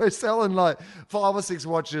we're selling like 5 or 6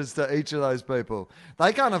 watches to each of those people.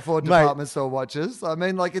 They can't afford department store watches. I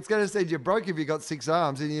mean, like, it's going to send you broke if you got 6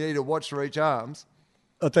 arms and you need a watch for each arms.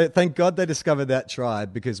 Thank God they discovered that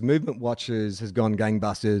tribe, because Movement watches has gone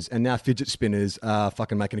gangbusters and now fidget spinners are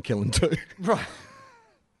fucking making a killing too. Right.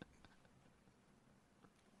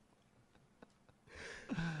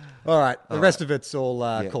 All right. The rest of it's all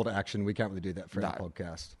call to action. We can't really do that for our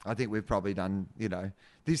podcast. I think we've probably done,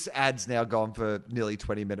 this ad's now gone for nearly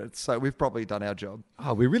 20 minutes. So we've probably done our job.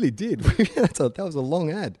 Oh, we really did. That was a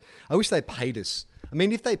long ad. I wish they paid us. I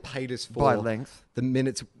mean, if they paid us for by length, the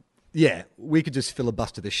minutes, yeah, we could just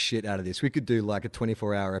filibuster the shit out of this. We could do like a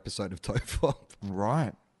 24-hour episode of Tofop.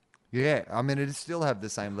 Right. Yeah. I mean, it'd still have the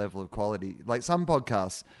same level of quality. Like some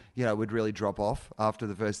podcasts, would really drop off after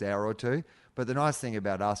the first hour or two. But the nice thing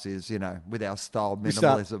about us is, with our style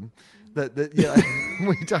minimalism, that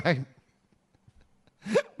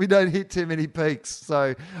we don't hit too many peaks.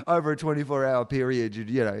 So over a 24-hour period,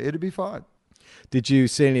 it'd be fine. Did you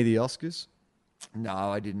see any of the Oscars? No,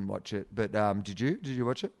 I didn't watch it. But did you? Did you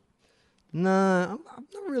watch it? No, I'm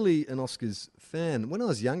not really an Oscars fan. When I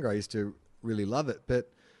was younger, I used to really love it.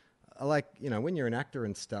 But I like, when you're an actor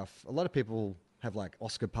and stuff, a lot of people have like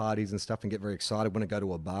Oscar parties and stuff and get very excited when I go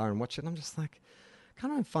to a bar and watch it. And I'm just like,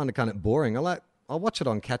 kind of find it kind of boring. I'll watch it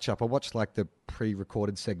on catch up. I watch like the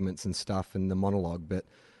pre-recorded segments and stuff and the monologue, but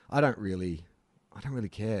I don't really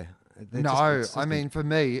care. I mean, for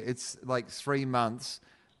me, it's like 3 months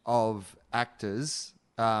of actors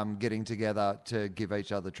getting together to give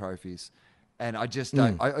each other trophies. And I just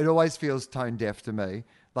don't, it always feels tone deaf to me.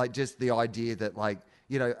 Like just the idea that like,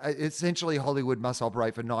 essentially Hollywood must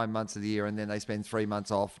operate for 9 months of the year and then they spend 3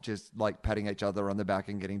 months off just like patting each other on the back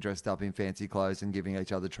and getting dressed up in fancy clothes and giving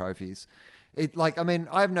each other trophies. I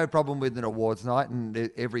have no problem with an awards night,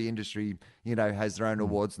 and every industry, has their own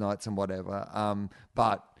awards nights and whatever.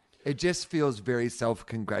 But It just feels very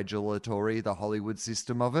self-congratulatory, the Hollywood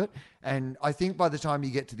system of it. And I think by the time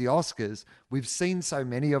you get to the Oscars, we've seen so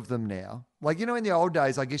many of them now. Like, you know, in the old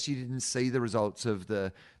days, I guess you didn't see the results of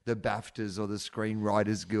the BAFTAs or the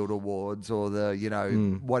Screenwriters Guild Awards or the, you know,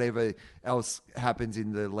 whatever else happens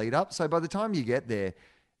in the lead up. So by the time you get there,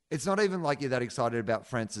 it's not even like you're that excited about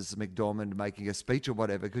Frances McDormand making a speech or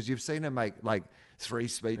whatever, because you've seen her make like 3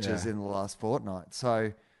 speeches in the last fortnight.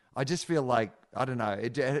 So I just feel like, I don't know,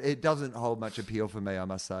 it doesn't hold much appeal for me, I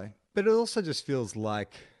must say. But it also just feels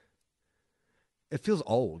like, it feels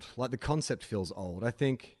old. Like the concept feels old. I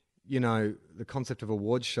think, you know, the concept of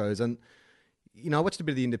award shows, and, you know, I watched a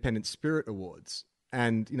bit of the Independent Spirit Awards,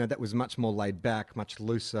 and, you know, that was much more laid back, much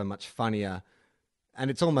looser, much funnier.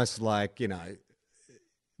 And it's almost like, you know,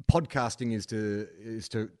 podcasting is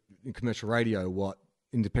to commercial radio what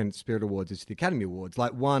Independent Spirit Awards is to the Academy Awards.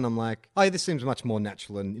 Like, one, I'm like, oh, this seems much more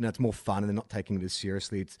natural, and, you know, it's more fun, and they're not taking it as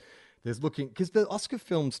seriously. Because the Oscar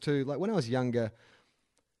films too, like when I was younger,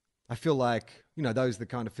 I feel like, you know, those are the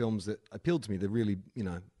kind of films that appealed to me, the really, you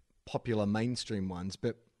know, popular mainstream ones.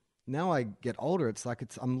 But now I get older, it's like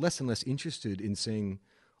I'm less and less interested in seeing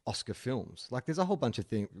Oscar films. Like, there's a whole bunch of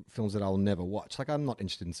films that I'll never watch. Like, I'm not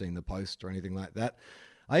interested in seeing The Post or anything like that.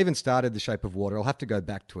 I even started The Shape of Water. I'll have to go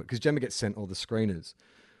back to it because Gemma gets sent all the screeners.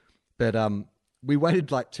 But we waited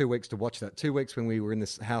like 2 weeks to watch that. 2 weeks when we were in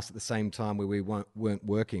this house at the same time where we weren't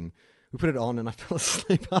working. We put it on and I fell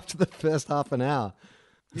asleep after the first half an hour.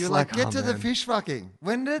 You're like, get to the fish fucking.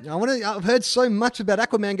 When did... I've heard so much about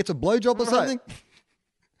Aquaman gets a blowjob or something.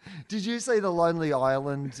 Did you see the Lonely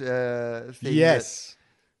Island thing? Yes.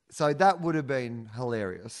 So that would have been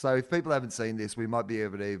hilarious. So if people haven't seen this, we might be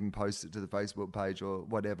able to even post it to the Facebook page or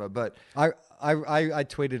whatever. But I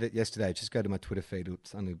tweeted it yesterday. Just go to my Twitter feed.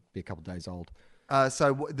 It's only be a couple of days old.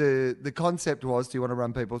 So the concept was, do you want to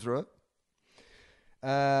run people through it?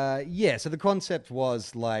 Yeah. So the concept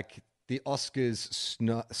was like the Oscars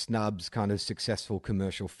snubs kind of successful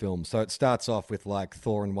commercial films. So it starts off with like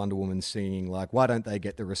Thor and Wonder Woman singing like, why don't they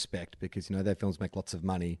get the respect? Because, you know, their films make lots of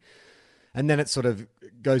money. And then it sort of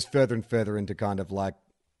goes further and further into kind of like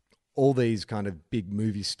all these kind of big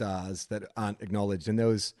movie stars that aren't acknowledged. And there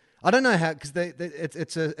was, I don't know how, because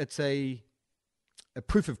it's a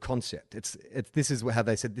proof of concept. This is how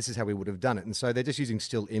they said this is how we would have done it. And so they're just using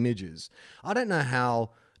still images. I don't know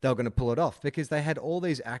how they were going to pull it off because they had all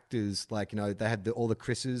these actors, like, you know, they had all the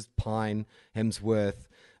Chris's, Pine, Hemsworth,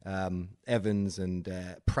 Evans,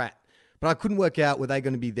 and Pratt. But I couldn't work out, were they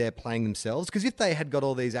going to be there playing themselves? Because if they had got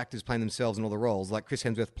all these actors playing themselves in all the roles, like Chris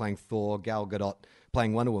Hemsworth playing Thor, Gal Gadot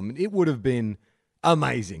playing Wonder Woman, it would have been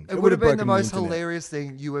amazing. It would have been the most hilarious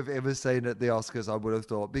thing you have ever seen at the Oscars, I would have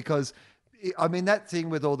thought. Because, I mean, that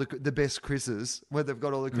thing with all the best Chris's, where they've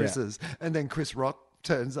got all the Chris's, and then Chris Rock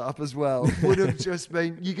turns up as well, would have just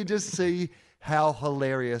been, you could just see how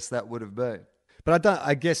hilarious that would have been. But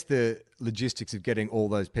I guess the logistics of getting all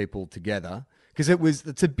those people together, because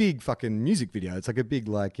it's a big fucking music video. It's like a big,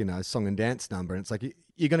 like, you know, song and dance number. And it's like,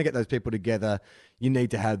 you're going to get those people together. You need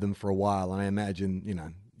to have them for a while. And I imagine, you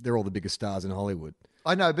know, they're all the biggest stars in Hollywood.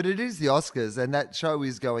 I know, but it is the Oscars, and that show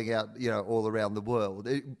is going out, you know, all around the world.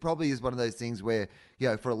 It probably is one of those things where, you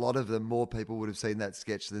know, for a lot of them, more people would have seen that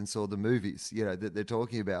sketch than saw the movies, you know, that they're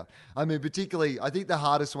talking about. I mean, particularly, I think the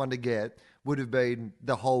hardest one to get would have been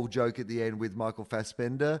the whole joke at the end with Michael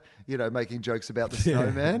Fassbender, you know, making jokes about the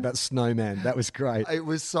snowman. That snowman. That was great. It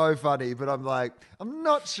was so funny, but I'm like, I'm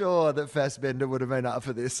not sure that Fassbender would have been up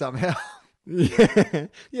for this somehow.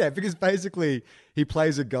 Yeah, because basically he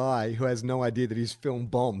plays a guy who has no idea that his film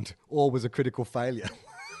bombed or was a critical failure.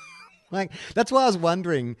 Like, that's why I was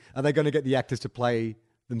wondering, are they going to get the actors to play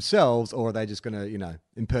themselves, or are they just going to, you know,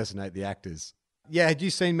 impersonate the actors? Yeah, had you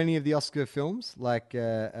seen many of the Oscar films, like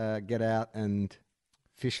Get Out and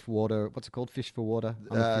Fish for Water? What's it called? Fish for Water?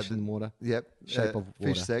 Fish in the Water. Yep. Shape of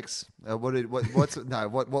Water. Fish Sex. What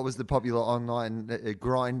was the popular online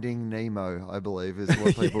Grinding Nemo? I believe is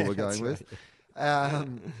what people were going with.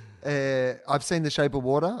 I've seen The Shape of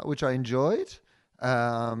Water, which I enjoyed.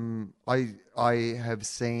 I have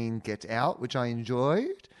seen Get Out, which I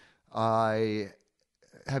enjoyed. I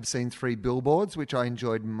have seen Three Billboards, which I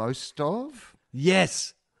enjoyed most of.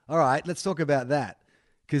 Yes. All right, let's talk about that.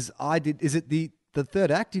 Because I did. Is it the third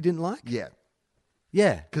act you didn't like? Yeah.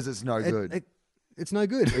 Yeah. Because it's no good. It's no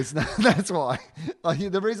good. It's not, that's why.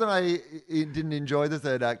 The reason I didn't enjoy the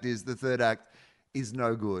third act is the third act is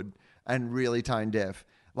no good and really tone deaf.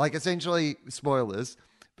 Like, essentially, spoilers,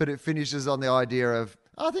 but it finishes on the idea of,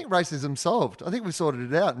 I think racism's solved. I think we've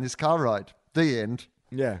sorted it out in this car ride. The end.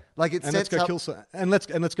 Yeah. Like, it and sets let's go up... kill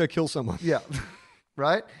let's go kill someone. Yeah.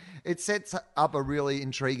 Right? it sets up a really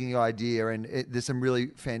intriguing idea, and there's some really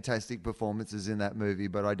fantastic performances in that movie.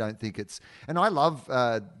 But I don't think it's. And I love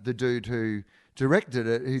the dude who directed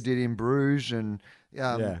it, who did In Bruges, and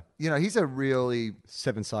he's a really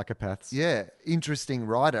Seven Psychopaths. interesting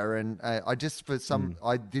writer. And I just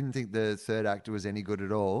I didn't think the third actor was any good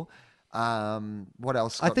at all. What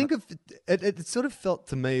else? I think it sort of felt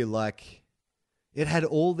to me like it had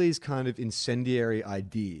all these kind of incendiary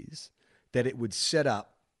ideas that it would set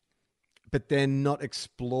up, but then not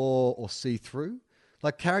explore or see through.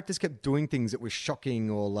 Like characters kept doing things that were shocking,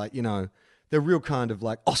 or like, they're real kind of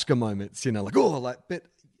like Oscar moments, but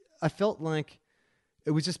I felt like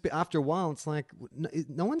it was just, after a while, it's like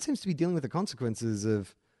no one seems to be dealing with the consequences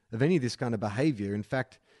of any of this kind of behavior. In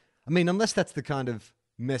fact, I mean, unless that's the kind of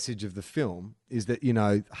message of the film, is that,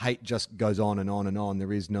 hate just goes on and on and on.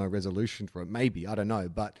 There is no resolution for it. Maybe, I don't know.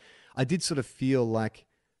 But I did sort of feel like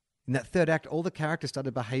in that third act, all the characters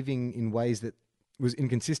started behaving in ways that was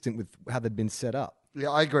inconsistent with how they'd been set up. Yeah,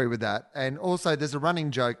 I agree with that. And also, there's a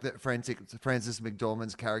running joke that Frances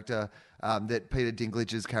McDormand's character, that Peter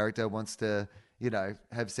Dinklage's character wants to,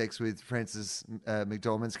 have sex with Frances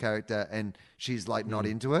McDormand's character, and she's like not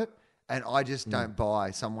into it. And I just don't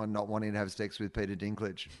buy someone not wanting to have sex with Peter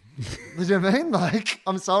Dinklage. You know what I mean? Like,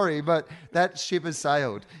 I'm sorry, but that ship has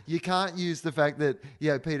sailed. You can't use the fact that,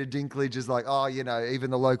 Peter Dinklage is like, even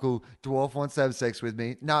the local dwarf wants to have sex with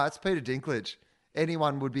me. No, it's Peter Dinklage.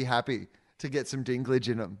 Anyone would be happy to get some Dinklage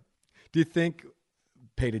in him. Do you think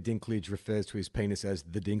Peter Dinklage refers to his penis as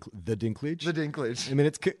the Dinklage? The Dinklage. I mean,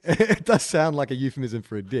 it does sound like a euphemism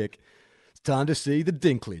for a dick. It's time to see the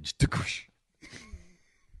Dinklage.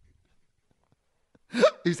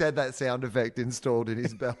 He's had that sound effect installed in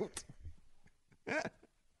his belt.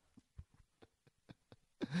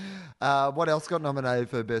 What else got nominated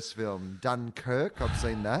for Best Film? Dunkirk. I've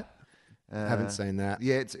seen that. Haven't seen that.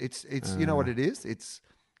 Yeah, it's you know what it is? It's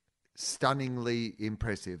stunningly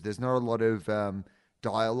impressive. There's not a lot of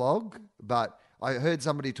dialogue, but I heard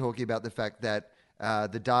somebody talking about the fact that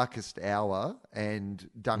The Darkest Hour and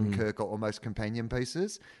Dunkirk are almost companion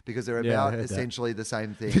pieces because they're about essentially the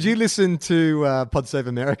same thing. Did you listen to Pod Save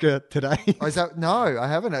America today? No, I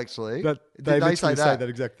haven't actually. But they literally say that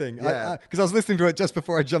exact thing. Yeah. Because I was listening to it just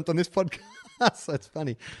before I jumped on this podcast. So it's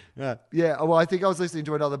funny. Yeah, well, I think I was listening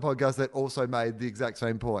to another podcast that also made the exact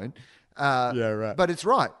same point. Right. But it's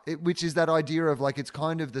right, which is that idea of like it's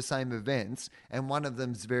kind of the same events, and one of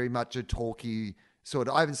them's very much a talky sort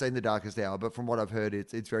of. I haven't seen The Darkest Hour, but from what I've heard,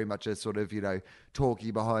 it's very much a sort of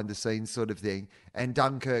talky behind the scenes sort of thing. And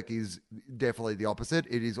Dunkirk is definitely the opposite.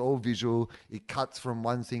 It is all visual. It cuts from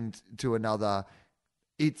one thing to another.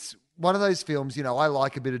 It's one of those films, I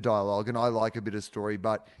like a bit of dialogue and I like a bit of story,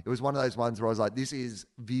 but it was one of those ones where I was like, this is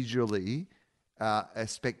visually a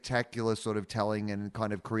spectacular sort of telling and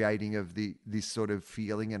kind of creating of this sort of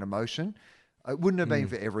feeling and emotion. It wouldn't have been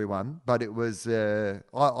for everyone, but it was.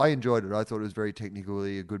 I enjoyed it. I thought it was very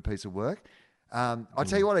technically a good piece of work. I'll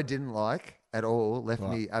tell you what I didn't like at all. Left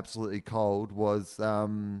me absolutely cold. Was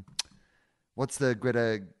what's the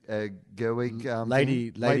Greta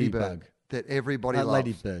Gerwig Ladybug that everybody loved.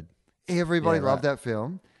 Ladybird. Everybody loved that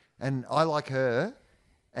film, and I like her.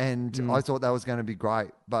 And I thought that was going to be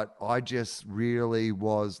great, but I just really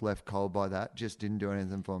was left cold by that. Just didn't do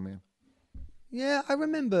anything for me. Yeah, I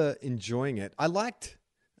remember enjoying it. I liked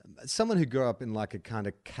someone who grew up in like a kind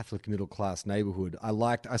of Catholic middle class neighborhood.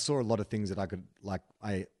 I saw a lot of things that I could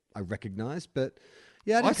I recognized, but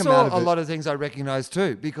yeah, I saw a lot of things I recognized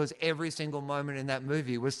too, because every single moment in that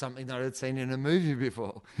movie was something that I had seen in a movie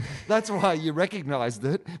before. That's why you recognized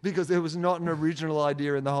it, because there was not an original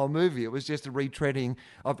idea in the whole movie. It was just a retreading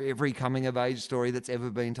of every coming of age story that's ever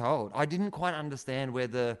been told. I didn't quite understand where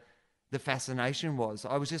the fascination was.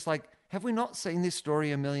 I was just like, have we not seen this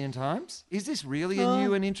story a million times? Is this really a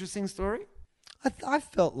new and interesting story? I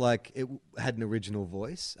felt like it had an original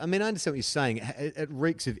voice. I mean, I understand what you're saying. It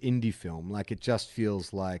reeks of indie film. Like, it just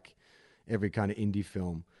feels like every kind of indie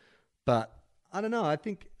film. But I don't know. I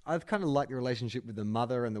think I've kind of liked the relationship with the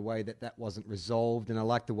mother and the way that wasn't resolved. And I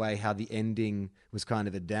like the way how the ending was kind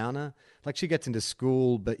of a downer. Like, she gets into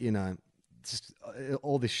school, but, just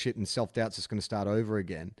all this shit and self-doubt's just going to start over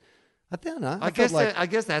again. I don't know. I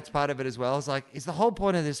guess that's part of it as well. It's like, is the whole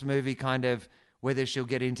point of this movie kind of whether she'll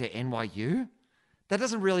get into NYU? That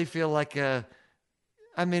doesn't really feel like it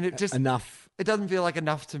just enough. It doesn't feel like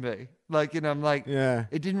enough to me. Like, I'm like, yeah.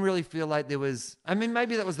 It didn't really feel like there was. I mean,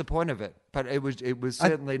 maybe that was the point of it, but it was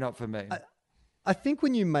certainly not for me. I think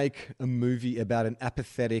when you make a movie about an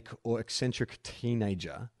apathetic or eccentric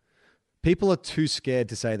teenager, People are too scared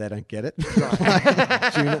to say they don't get it.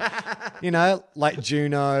 Like Juno, like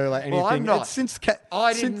Juno, like anything. Well, I'm not.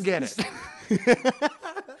 I didn't since- get it.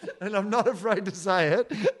 And I'm not afraid to say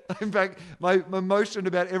it. In fact, my emotion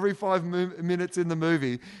about every 5 minutes in the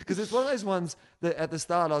movie, because it's one of those ones that at the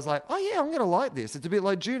start I was like, oh yeah, I'm going to like this. It's a bit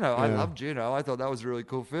like Juno. I love Juno. I thought that was a really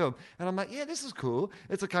cool film. And I'm like, yeah, this is cool.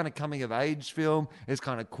 It's a kind of coming of age film. It's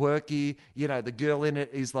kind of quirky. The girl in it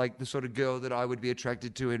is like the sort of girl that I would be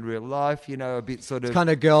attracted to in real life, a bit sort of... kind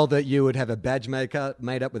of girl that you would have a badge made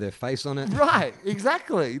up with her face on it. Right,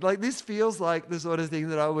 exactly. Like this feels like the sort of thing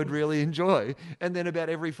that I would really enjoy. And then about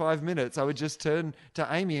every 5 minutes, I would just turn to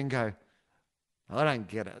Amy and go, I don't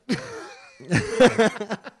get it.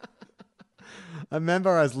 I remember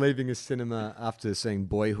I was leaving a cinema after seeing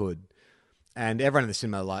Boyhood, and everyone in the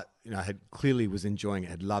cinema, had clearly was enjoying it,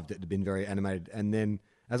 had loved it, had been very animated. And then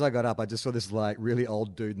as I got up, I just saw this really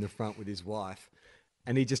old dude in the front with his wife,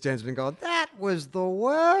 and he just turns to me and goes, "That was the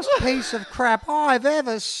worst piece of crap I've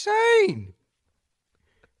ever seen.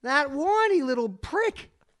 That whiny little prick.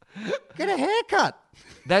 Get a haircut."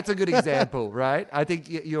 That's a good example, right? I think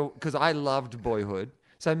because I loved Boyhood.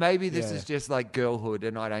 So maybe this is just like girlhood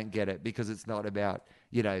and I don't get it because it's not about,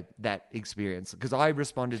 that experience. Because I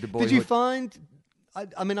responded to Boyhood. Did you find, I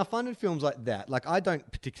find in films like that, like I don't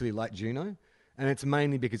particularly like Juno, and it's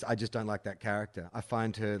mainly because I just don't like that character. I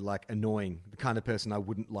find her annoying, the kind of person I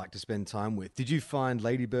wouldn't like to spend time with. Did you find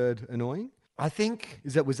Lady Bird annoying? I think...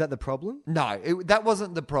 Was that the problem? No, that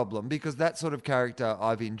wasn't the problem because that sort of character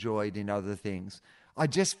I've enjoyed in other things. I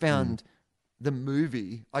just found the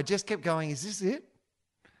movie, I just kept going, is this it?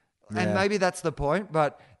 And maybe that's the point.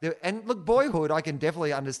 But look, Boyhood, I can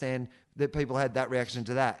definitely understand that people had that reaction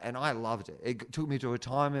to that. And I loved it. It took me to a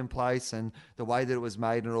time and place, and the way that it was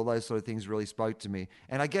made and all those sort of things really spoke to me.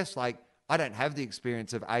 And I guess I don't have the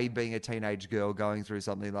experience of A, being a teenage girl going through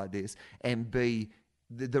something like this, and B,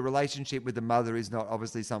 the relationship with the mother is not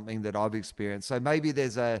obviously something that I've experienced. So maybe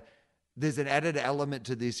there's an added element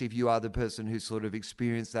to this if you are the person who's sort of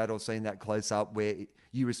experienced that or seen that close up, where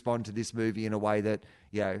you respond to this movie in a way that,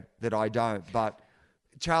 that I don't. But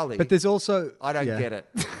Charlie, but there's also... I don't get it.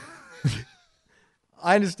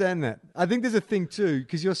 I understand that. I think there's a thing too,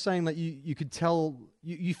 because you're saying that you could tell,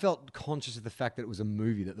 you felt conscious of the fact that it was a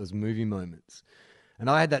movie, that there's movie moments. And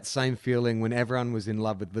I had that same feeling when everyone was in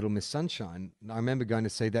love with Little Miss Sunshine. I remember going to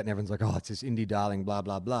see that and everyone's like, oh, it's this indie darling, blah,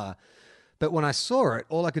 blah, blah. But when I saw it,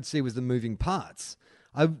 all I could see was the moving parts.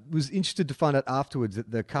 I was interested to find out afterwards that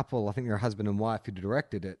the couple, I think they're a husband and wife who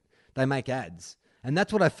directed it, they make ads. And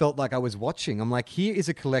that's what I felt like I was watching. I'm like, here is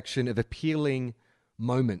a collection of appealing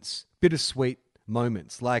moments, bittersweet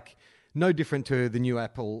moments, like no different to the new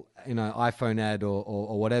Apple, iPhone ad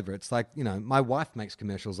or whatever. It's like, my wife makes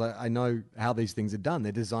commercials. I know how these things are done.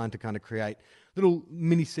 They're designed to kind of create little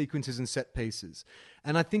mini sequences and set pieces.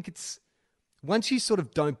 And I think once you sort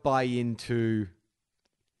of don't buy into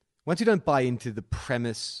the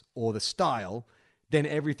premise or the style, then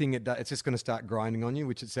everything it's just going to start grinding on you,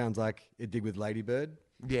 which it sounds like it did with Lady Bird.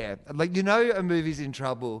 Yeah. A movie's in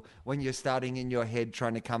trouble when you're starting in your head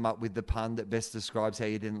trying to come up with the pun that best describes how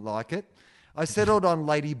you didn't like it. I settled on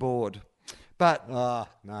Lady Bored. But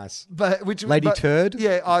nice. But Lady Turd?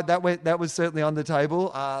 Yeah, that was certainly on the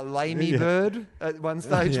table. Lamey Bird at one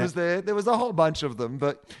stage was there. There was a whole bunch of them,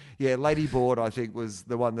 but yeah, Lady Bored I think was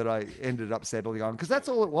the one that I ended up settling on because that's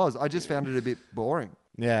all it was. I just found it a bit boring.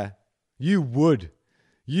 Yeah, you would,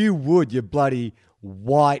 you bloody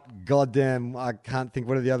white goddamn. I can't think.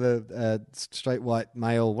 What are the other straight white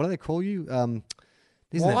male? What do they call you?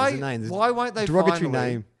 There's a name. Why won't they derogatory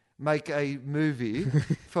finally name? Make a movie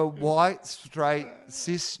for white, straight,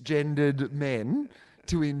 cisgendered men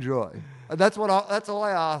to enjoy? That's all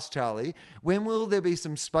I ask, Charlie. When will there be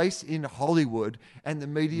some space in Hollywood and the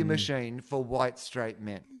media machine for white, straight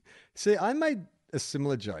men? See, I made a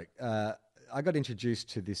similar joke. I got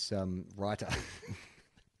introduced to this writer,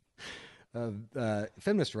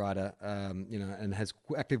 feminist writer, and has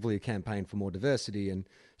actively campaigned for more diversity. And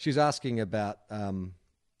she was asking about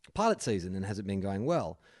pilot season and has it been going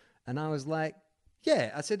well? And I was like,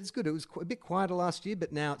 yeah, I said, it's good. It was a bit quieter last year,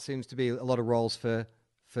 but now it seems to be a lot of roles for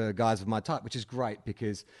guys of my type, which is great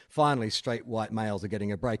because finally straight white males are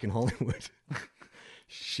getting a break in Hollywood.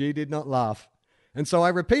 She did not laugh. And so I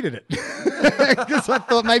repeated it because I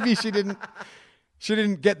thought maybe she didn't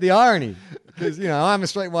get the irony because, I'm a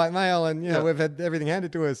straight white male and, we've had everything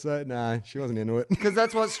handed to us. So no, she wasn't into it. Because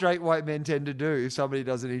that's what straight white men tend to do. If somebody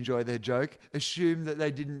doesn't enjoy their joke, assume that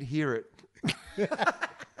they didn't hear it.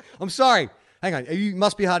 I'm sorry. Hang on. You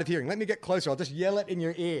must be hard of hearing. Let me get closer. I'll just yell it in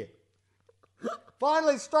your ear.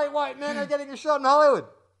 Finally, straight white men are getting a shot in Hollywood.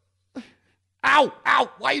 Ow!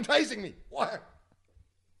 Ow! Why are you tasing me? Why?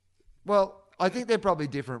 Well, I think they're probably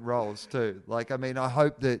different roles too. Like, I mean, I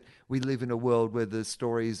hope that we live in a world where the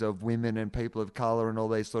stories of women and people of color and all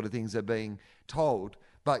these sort of things are being told.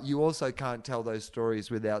 But you also can't tell those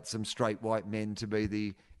stories without some straight white men to be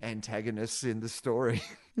the antagonists in the story.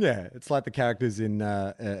 Yeah, it's like the characters in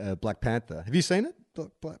Black Panther. Have you seen it,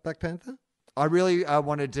 Black Panther? I really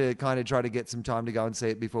wanted to kind of try to get some time to go and see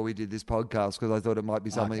it before we did this podcast because I thought it might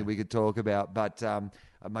be something we could talk about. But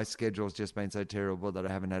my schedule's just been so terrible that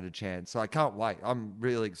I haven't had a chance. So I can't wait. I'm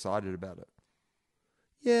really excited about it.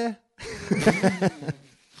 Yeah.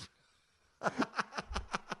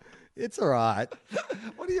 It's all right.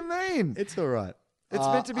 What do you mean? It's all right. It's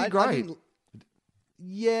meant to be great.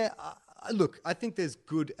 Look, I think there's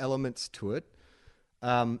good elements to it.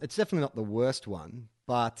 It's definitely not the worst one,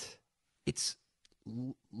 but it's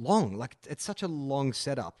long. Like, it's such a long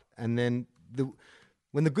setup. And then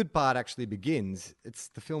when the good part actually begins,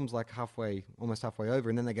 the film's like almost halfway over,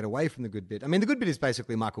 and then they get away from the good bit. I mean, the good bit is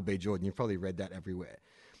basically Michael B. Jordan. You've probably read that everywhere.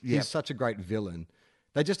 Yep. He's such a great villain.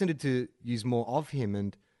 They just needed to use more of him,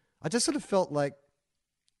 and I just sort of felt like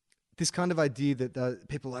this kind of idea that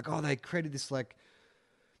people are like, oh, they created this like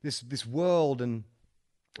this world, and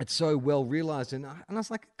it's so well realized. And I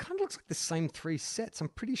was like, it kind of looks like the same 3 sets. I'm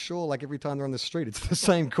pretty sure like every time they're on the street, it's the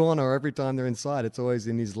same corner, or every time they're inside, it's always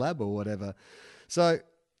in his lab or whatever. So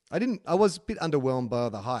I was a bit underwhelmed by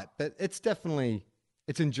the hype, but it's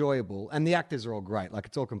enjoyable. And the actors are all great. Like,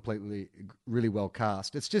 it's all completely, really well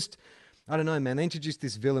cast. It's just, I don't know, man. They introduced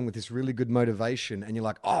this villain with this really good motivation, and you're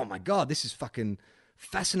like, oh my God, this is fucking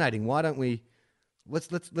fascinating. Why don't we,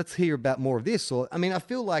 let's hear about more of this? Or, I mean, I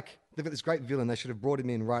feel like they've got this great villain. They should have brought him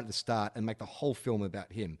in right at the start and make the whole film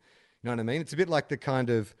about him. You know what I mean? It's a bit like the kind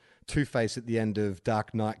of Two-Face at the end of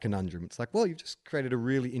Dark Knight conundrum. It's like, well, you've just created a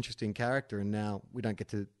really interesting character, and now we don't get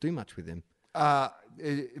to do much with him.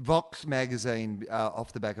 Vox magazine,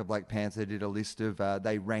 off the back of Black Panther, did a list of,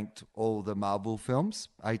 they ranked all the Marvel films,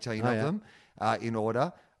 18 of them, in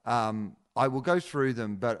order. I will go through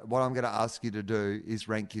them, but what I'm going to ask you to do is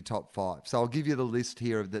rank your top 5. So I'll give you the list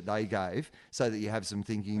here that they gave so that you have some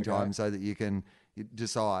thinking time so that you can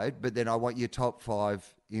decide. But then I want your top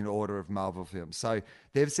 5 in order of Marvel films. So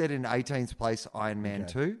they've said in 18th place, Iron Man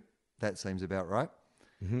 2. That seems about right.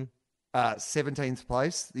 Mm-hmm. 17th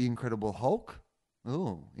place, The Incredible Hulk.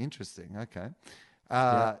 Oh, interesting. Okay.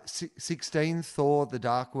 16, Thor, The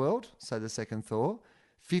Dark World. So the second Thor.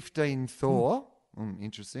 15, Thor.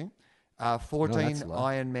 Interesting. 14,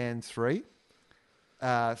 Iron Man 3.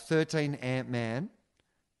 13, Ant-Man.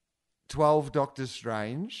 12, Doctor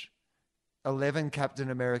Strange. 11,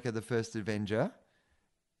 Captain America, The First Avenger.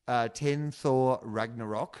 10, Thor,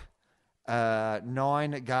 Ragnarok.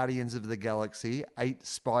 9, Guardians of the Galaxy. 8,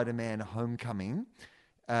 Spider-Man Homecoming.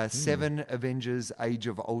 7, Avengers Age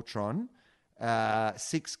of Ultron.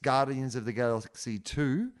 6, Guardians of the Galaxy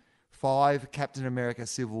 2. 5, Captain America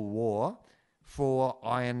Civil War. 4,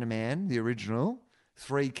 Iron Man, the original.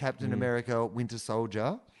 3, Captain America Winter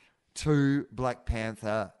Soldier. 2, Black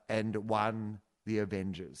Panther. And 1, The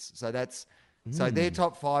Avengers. So that's so their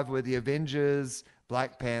top 5 were The Avengers,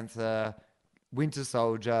 Black Panther, Winter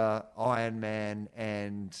Soldier, Iron Man,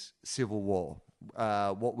 and Civil War.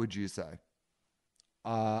 What would you say?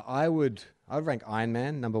 I'd rank Iron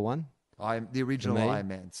Man number 1. The original Iron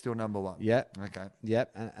Man, still number 1. Yeah. Okay.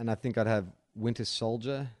 Yep. And I think I'd have Winter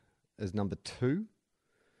Soldier as number 2.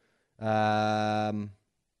 I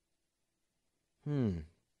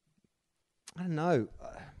don't know.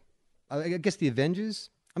 I guess the Avengers.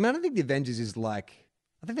 I mean, I don't think the Avengers is like.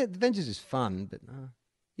 I think the Avengers is fun, but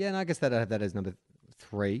I guess that I'd have that as number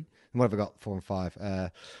 3. And what have I got? 4 and 5.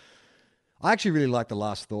 I actually really like the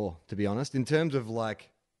last Thor, to be honest, in terms of like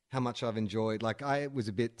how much I've enjoyed. Like, I was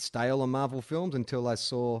a bit stale on Marvel films until I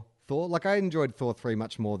saw Thor. Like, I enjoyed Thor 3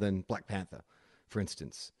 much more than Black Panther, for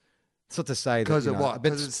instance. It's not to say that because of what?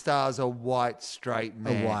 Because it stars a white straight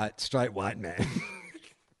man. Straight white man.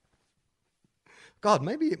 God,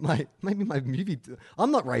 maybe my movie.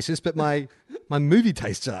 I'm not racist, but my movie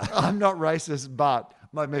tastes are. I'm not racist, but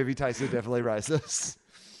my movie tastes are definitely racist.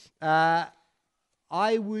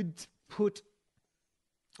 I would put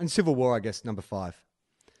in Civil War, I guess, number 5.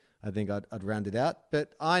 I think I'd round it out.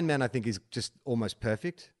 But Iron Man, I think, is just almost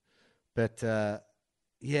perfect. But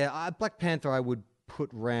Black Panther, I would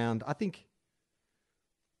put round. I think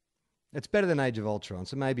it's better than Age of Ultron,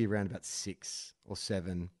 so maybe around about 6 or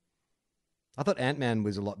 7. I thought Ant-Man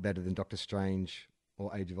was a lot better than Doctor Strange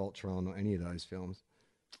or Age of Ultron or any of those films.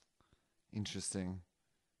 Interesting.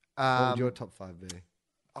 What would your top 5 be?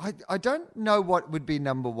 I don't know what would be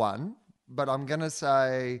number 1, but I'm going to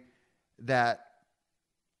say that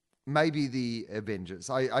maybe the Avengers.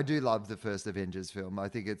 I do love the first Avengers film. I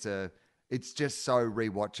think it's just so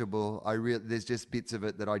rewatchable. There's just bits of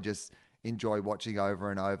it that I just enjoy watching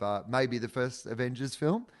over and over. Maybe the first Avengers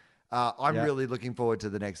film. I'm really looking forward to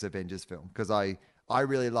the next Avengers film because I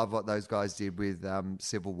really love what those guys did with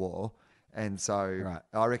Civil War. And so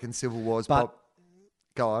I reckon Civil War's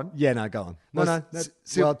Go on. Yeah, no, go on. Well,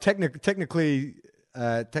 technically,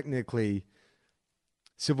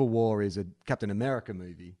 Civil War is a Captain America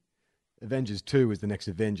movie. Avengers 2 is the next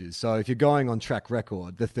Avengers. So if you're going on track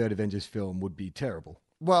record, the third Avengers film would be terrible.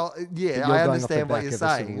 Well, yeah, I understand what you're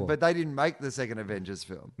saying, but they didn't make the second Avengers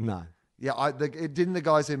film. No. Yeah, didn't the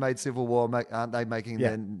guys who made Civil War, aren't they making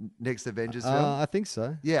the next Avengers film? I think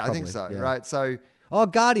so. Yeah, Probably, I think so, yeah. right? So... Oh,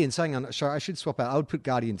 Guardians. Hang on. Sorry, I should swap out. I would put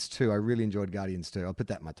Guardians 2. I really enjoyed Guardians 2. I'll put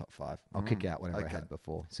that in my top 5. I'll kick out whatever I had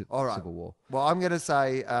before. All right. Civil War. Well, I'm going to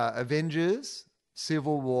say Avengers,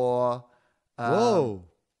 Civil War, Whoa.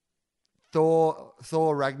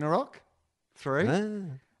 Thor Ragnarok, 3.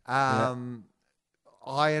 Iron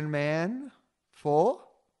Man, 4.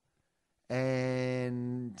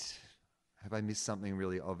 And have I missed something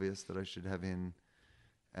really obvious that I should have in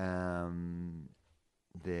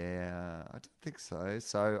there? I don't think so.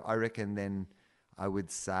 So I reckon then I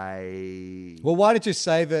would say... Well, why did you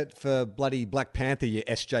save it for bloody Black Panther, you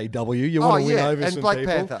SJW? You want to win over and some Black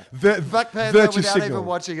people? Panther. Black Virtue Panther without signal. even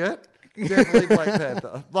watching it. Definitely Black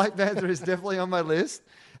Panther. Black Panther is definitely on my list.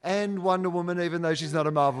 And Wonder Woman, even though she's not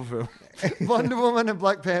a Marvel film. Wonder Woman and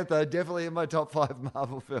Black Panther are definitely in my top 5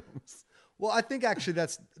 Marvel films. Well, I think actually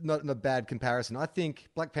that's not a bad comparison. I think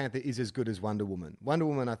Black Panther is as good as Wonder Woman.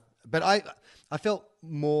 I felt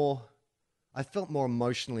more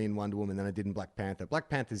emotionally in Wonder Woman than I did in Black Panther. Black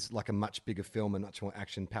Panther is like a much bigger film and much more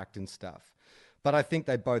action-packed and stuff. But I think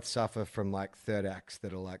they both suffer from like third acts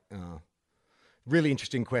that are like, really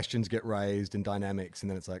interesting questions get raised and dynamics, and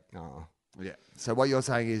then it's like, Yeah. So what you're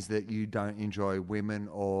saying is that you don't enjoy women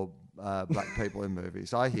or black people in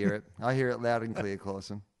movies. I hear it. I hear it loud and clear,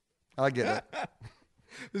 Clausen. I get it.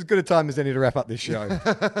 As good a time as any to wrap up this show.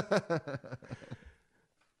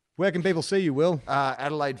 Where can people see you, Will?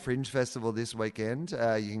 Adelaide Fringe Festival this weekend.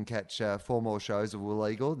 You can catch 4 more shows of Will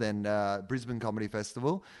Eagle. Then Brisbane Comedy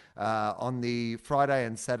Festival. On the Friday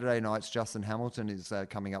and Saturday nights, Justin Hamilton is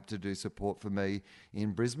coming up to do support for me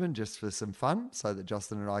in Brisbane just for some fun so that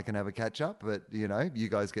Justin and I can have a catch up. But, you know, you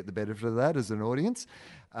guys get the benefit of that as an audience.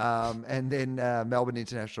 And then Melbourne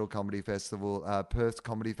International Comedy Festival, Perth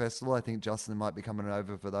Comedy Festival. I think Justin might be coming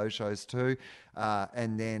over for those shows too.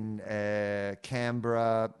 And then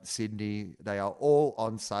Canberra, Sydney, they are all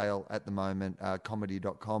on sale at the moment.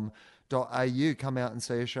 Comedy.com.au. Come out and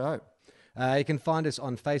see a show. You can find us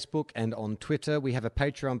on Facebook and on Twitter. We have a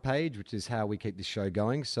Patreon page, which is how we keep this show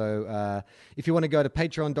going. So if you want to go to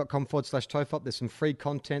patreon.com/TOFOP, there's some free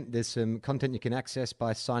content. There's some content you can access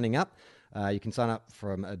by signing up. You can sign up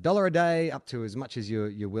from $1 a day up to as much as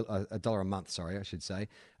you will, $1 a month, sorry, I should say.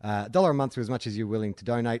 $1 a month to as much as you're willing to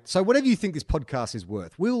donate. So whatever you think this podcast is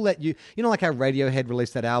worth, we'll let you, like how Radiohead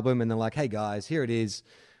released that album and they're like, hey guys, here it is.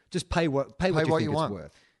 Just pay what you think it's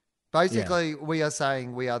worth. Basically, we are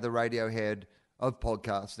saying we are the Radiohead of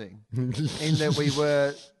podcasting in that we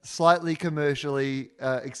were slightly commercially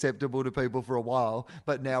acceptable to people for a while,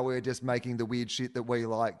 but now we're just making the weird shit that we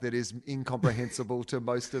like that is incomprehensible to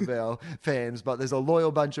most of our fans. But there's a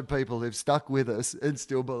loyal bunch of people who've stuck with us and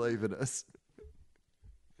still believe in us.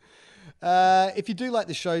 If you do like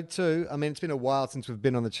the show too, I mean, it's been a while since we've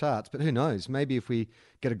been on the charts, but who knows? Maybe if we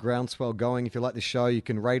get a groundswell going, if you like the show, you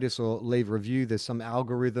can rate us or leave a review. There's some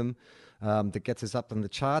algorithm that gets us up on the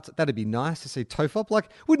charts. That'd be nice to see TOFOP.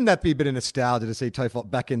 Like, wouldn't that be a bit of nostalgia to see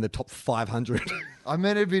TOFOP back in the top 500? I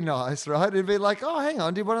mean, it'd be nice, right? It'd be like, oh, hang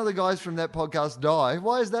on, did one of the guys from that podcast die?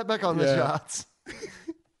 Why is that back on the charts? There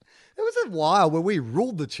was a while where we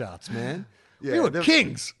ruled the charts, man. Yeah, we were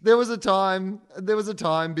kings. There was a time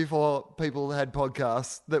before people had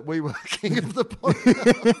podcasts that we were king of the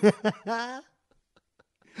podcast.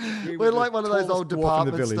 We're like one of those old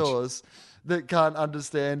department stores that can't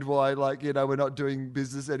understand why, like, you know, we're not doing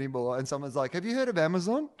business anymore. And someone's like, have you heard of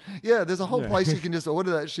Amazon? Yeah, there's a whole place you can just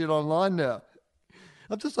order that shit online now.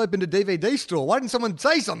 I've just opened a DVD store. Why didn't someone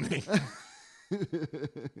say something?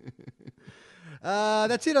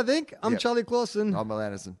 That's it, I think. I'm Charlie Clausen. I'm Will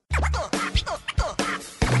Anderson.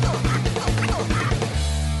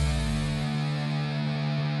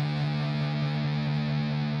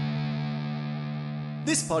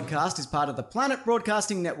 This podcast is part of the Planet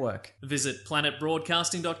Broadcasting Network. Visit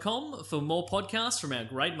planetbroadcasting.com for more podcasts from our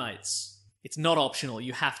great mates. It's not optional,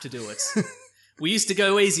 you have to do it. We used to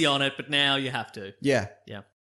go easy on it, but now you have to. Yeah. Yeah.